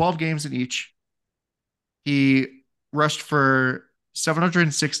or 12 games in each. He rushed for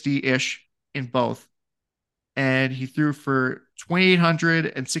 760 ish in both, and he threw for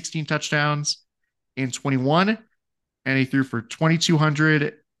 2,816 touchdowns in 21, and he threw for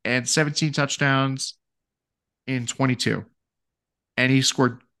 2,217 touchdowns in 22. And he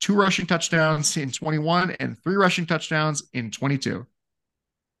scored 2 rushing touchdowns in 21 and 3 rushing touchdowns in 22.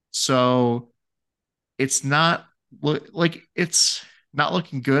 So it's not it's not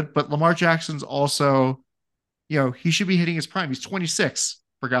looking good, but Lamar Jackson's also, he should be hitting his prime. He's 26,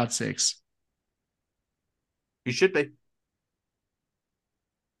 for God's sakes. He should be.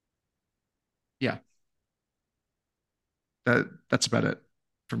 Yeah, that's about it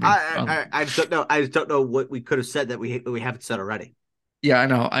for me. I just don't know. I just don't know what we could have said that we haven't said already. Yeah, I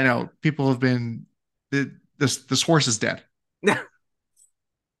know. People have been this horse is dead.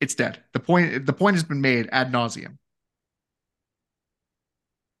 It's dead. The point has been made ad nauseum.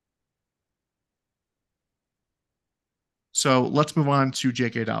 So let's move on to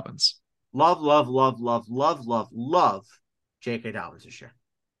J.K. Dobbins. Love, love, love, love, love, love, love J.K. Dobbins this year.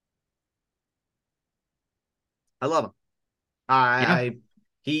 I love him. Yeah,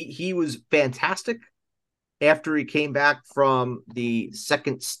 He was fantastic after he came back from the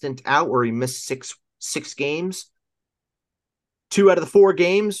second stint out where he missed six games. 2 out of the 4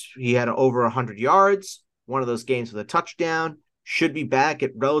 games, he had over 100 yards. One of those games with a touchdown. Should be back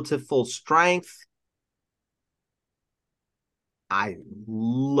at relative full strength. I'm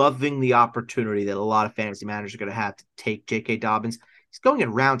loving the opportunity that a lot of fantasy managers are going to have to take J.K. Dobbins. He's going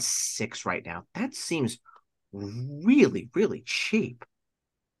in round 6 right now. That seems really, really cheap.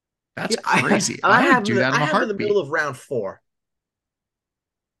 that's crazy. I would do that in I a have him in the middle heartbeat. of round 4.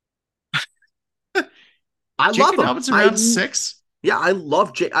 I J.K. love him. Dobbins in round 6. I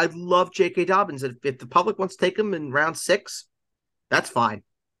love J.K. Dobbins. If the public wants to take him in round 6, that's fine.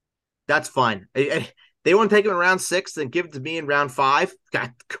 That's fine. They want to take him in round 6, then give it to me in round 5.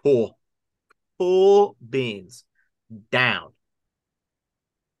 God, cool. Full beans. Down.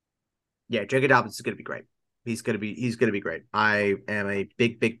 Yeah, J.K. Dobbins is going to be great. He's going to be great. I am a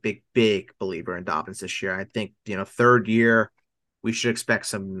big, big, big, big believer in Dobbins this year. I think, third year, we should expect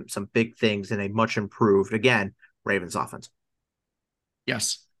some big things in a much improved, again, Ravens offense.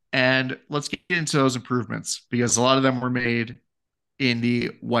 Yes. And let's get into those improvements because a lot of them were made in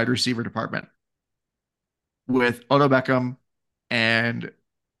the wide receiver department with Odell Beckham and,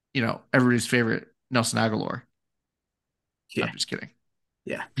 everybody's favorite Nelson Aguilar. Yeah. I'm just kidding.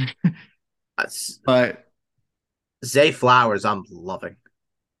 Yeah. But Zay Flowers, I'm loving.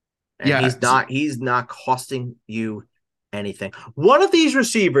 And yeah, he's not costing you anything. One of these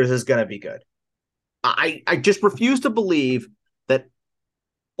receivers is going to be good. I just refuse to believe that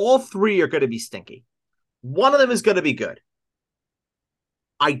all 3 are going to be stinky. One of them is going to be good.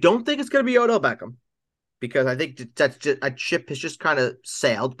 I don't think it's going to be Odell Beckham because I think that's just a ship has just kind of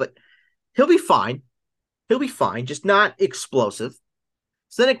sailed, but he'll be fine. He'll be fine, just not explosive.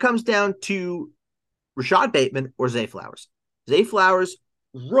 So then it comes down to Rashad Bateman or Zay Flowers. Zay Flowers,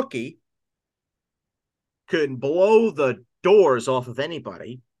 rookie, can blow the doors off of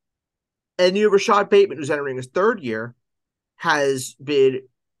anybody. And Rashad Bateman, who's entering his third year, has been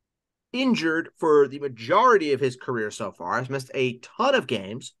injured for the majority of his career so far, has missed a ton of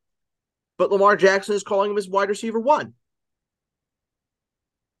games, but Lamar Jackson is calling him his wide receiver one.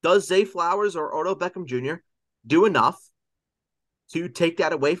 Does Zay Flowers or Odell Beckham Jr. do enough to take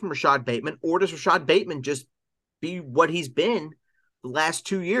that away from Rashad Bateman, or does Rashad Bateman just be what he's been the last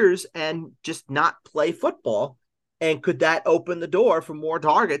 2 years and just not play football? And could that open the door for more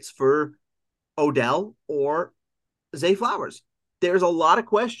targets for Odell or Zay Flowers? There's a lot of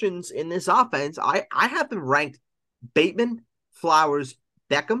questions in this offense. I have them ranked Bateman, Flowers,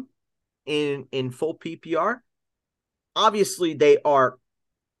 Beckham in full PPR. Obviously, they are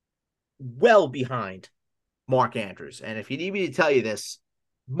well behind Mark Andrews. And if you need me to tell you this,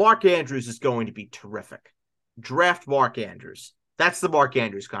 Mark Andrews is going to be terrific. Draft Mark Andrews. That's the Mark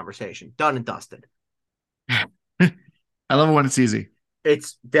Andrews conversation. Done and dusted. I love it when it's easy.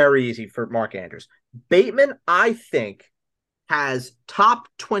 It's very easy for Mark Andrews. Bateman, I think, has top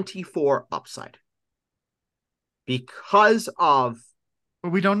 24 upside because of.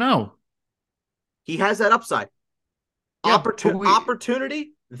 But we don't know. He has that upside. Yeah,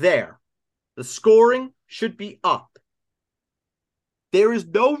 Opportunity there. The scoring should be up. There is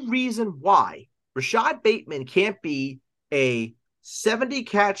no reason why Rashad Bateman can't be a 70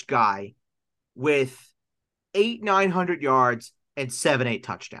 catch guy with 900 yards and 7-8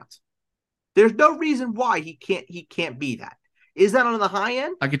 touchdowns. There's no reason why he can't be that. Is that on the high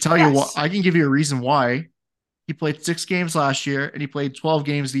end? I can tell you what. I can give you a reason why. He played 6 games last year, and he played 12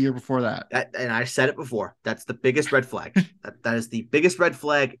 games the year before that. And I said it before. That's the biggest red flag. that is the biggest red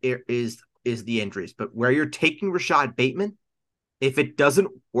flag is the injuries. But where you're taking Rashad Bateman, if it doesn't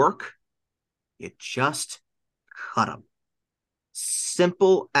work, you just cut him.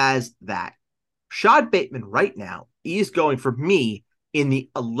 Simple as that. Rashad Bateman right now is going for me in the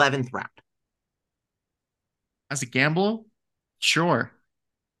 11th round. As a gamble, sure.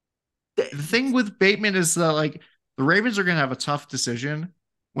 The thing with Bateman is the Ravens are going to have a tough decision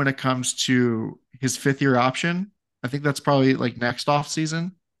when it comes to his 5th-year option. I think that's probably like next off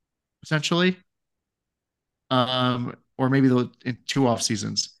season, potentially, or maybe in 2 off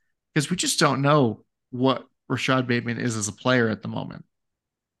seasons, because we just don't know what Rashad Bateman is as a player at the moment,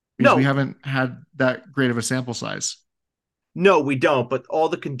 because we haven't had that great of a sample size. No, we don't. But all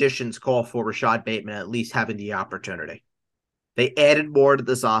the conditions call for Rashad Bateman at least having the opportunity. They added more to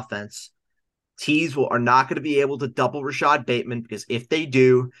this offense. Teams are not going to be able to double Rashad Bateman, because if they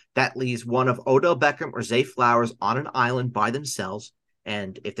do, that leaves one of Odell Beckham or Zay Flowers on an island by themselves.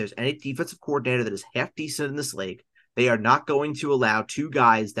 And if there's any defensive coordinator that is half decent in this league, they are not going to allow 2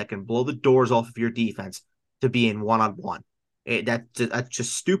 guys that can blow the doors off of your defense to be in one-on-one. That's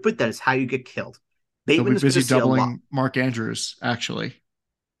just stupid. That is how you get killed. Bateman is busy doubling Mark Andrews, actually.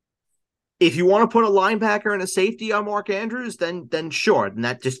 If you want to put a linebacker and a safety on Mark Andrews, then sure. And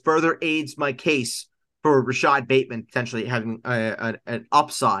that just further aids my case for Rashad Bateman potentially having an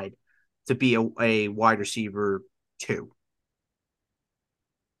upside to be a wide receiver 2.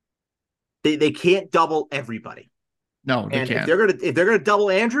 They can't double everybody. No, they can't. If they're gonna double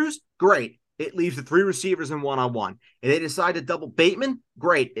Andrews, great. It leaves the 3 receivers in one-on-one. If they decide to double Bateman,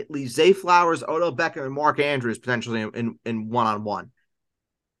 great. It leaves Zay Flowers, Odell Beckham, and Mark Andrews potentially in one-on-one.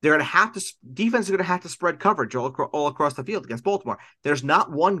 Defense is going to have to spread coverage all across the field against Baltimore. There's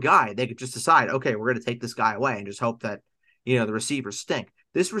not one guy they could just decide, okay, we're going to take this guy away and just hope that, the receivers stink.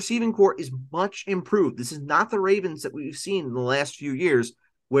 This receiving core is much improved. This is not the Ravens that we've seen in the last few years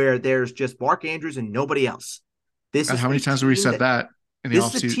where there's just Mark Andrews and nobody else. How many times have we said that in the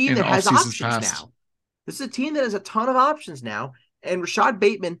offseason? This is a team that has options now. This is a team that has a ton of options now. And Rashad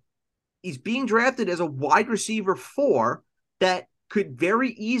Bateman, he's being drafted as a wide receiver 4 that could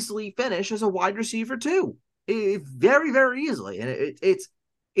very easily finish as a wide receiver 2. Very, very easily. And it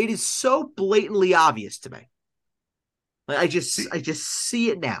is so blatantly obvious to me. I just see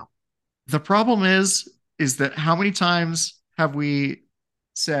it now. The problem is that how many times have we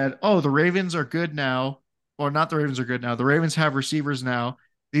said, oh, the Ravens are good now, or not the Ravens are good now. The Ravens have receivers now.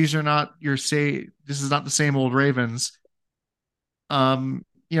 These are not this is not the same old Ravens. When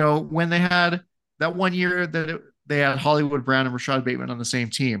they had that one year that they had Hollywood Brown and Rashad Bateman on the same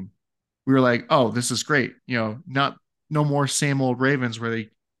team, we were like, oh, this is great. No more same old Ravens where they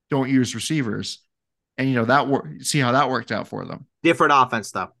don't use receivers. And, see how that worked out for them. Different offense,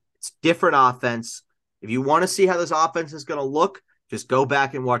 though. It's different offense. If you want to see how this offense is going to look, just go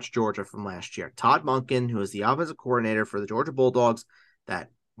back and watch Georgia from last year. Todd Monken, who is the offensive coordinator for the Georgia Bulldogs that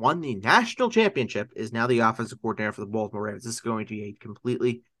won the national championship, is now the offensive coordinator for the Baltimore Ravens. This is going to be a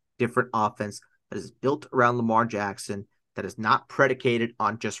completely different offense that is built around Lamar Jackson, that is not predicated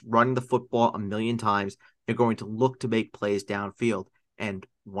on just running the football a million times. They're going to look to make plays downfield. And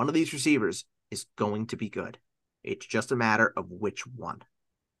one of these receivers is going to be good. It's just a matter of which one.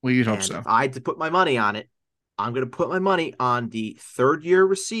 Well, you'd hope And so. if I had to put my money on it, I'm going to put my money on the third-year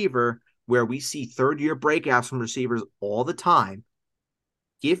receiver where we see third-year breakouts from receivers all the time.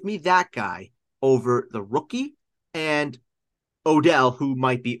 Give me that guy over the rookie and Odell, who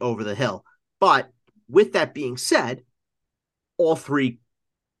might be over the hill. But with that being said, all three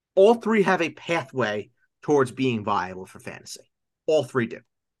have a pathway towards being viable for fantasy. All three do.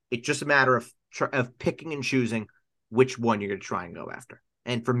 It's just a matter of picking and choosing which one you're going to try and go after.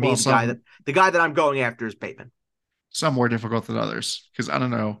 And for me, Well, the guy that I'm going after is Bateman. Some more difficult than others because I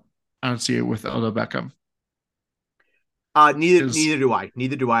don't know. I don't see it with Odell Beckham. Neither do I.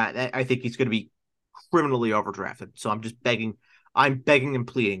 Neither do I. I think he's going to be criminally overdrafted. So I'm just begging. I'm begging and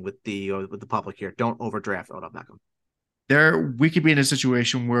pleading with the public here. Don't overdraft Odell Beckham. We could be in a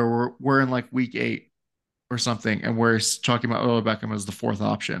situation where we're in like week 8 or something, and we're talking about Odell Beckham as the 4th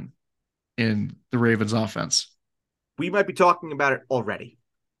option in the Ravens offense. We might be talking about it already.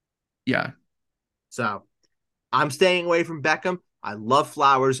 Yeah. So I'm staying away from Beckham. I love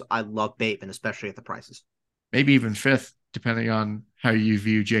Flowers. I love Bateman, especially at the prices. Maybe even 5th, depending on how you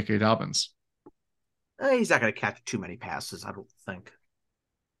view J.K. Dobbins. He's not going to catch too many passes, I don't think.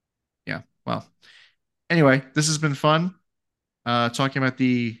 Yeah. Well, anyway, this has been fun. Talking about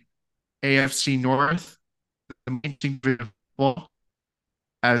the AFC North, the main thing football,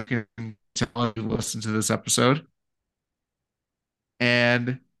 as you can tell if you listen to this episode.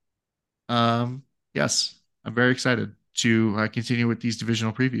 And yes, I'm very excited to continue with these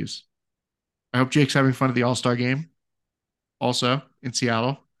divisional previews. I hope Jake's having fun at the All-Star game also in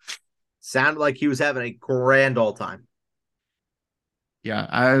Seattle. Sounded like he was having a grand old time. Yeah,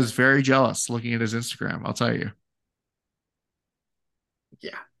 I was very jealous looking at his Instagram, I'll tell you.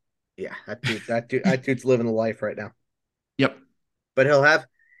 Yeah, that dude's living the life right now. Yep. But he'll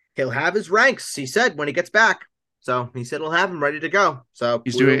have his ranks, he said, when he gets back. So he said he'll have them ready to go. So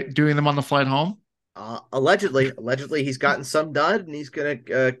he's doing them on the flight home. Allegedly, he's gotten some done, and he's gonna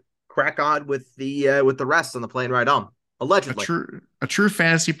crack on with the rest on the plane ride home. Allegedly, a true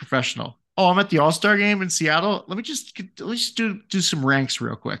fantasy professional. Oh, I'm at the All-Star game in Seattle. Let's just do some ranks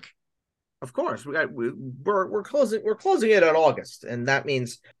real quick. Of course, we're closing it on August, and that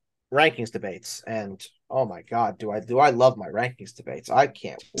means rankings debates. And oh my God, do I love my rankings debates? I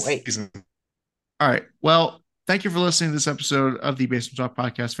can't wait. All right, well, thank you for listening to this episode of the Basement Talk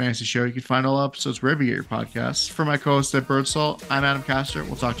Podcast Fantasy Show. You can find all episodes wherever you get your podcasts. For my co-host at Birdsall, I'm Adam Castor.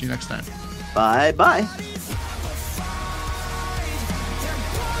 We'll talk to you next time. Bye.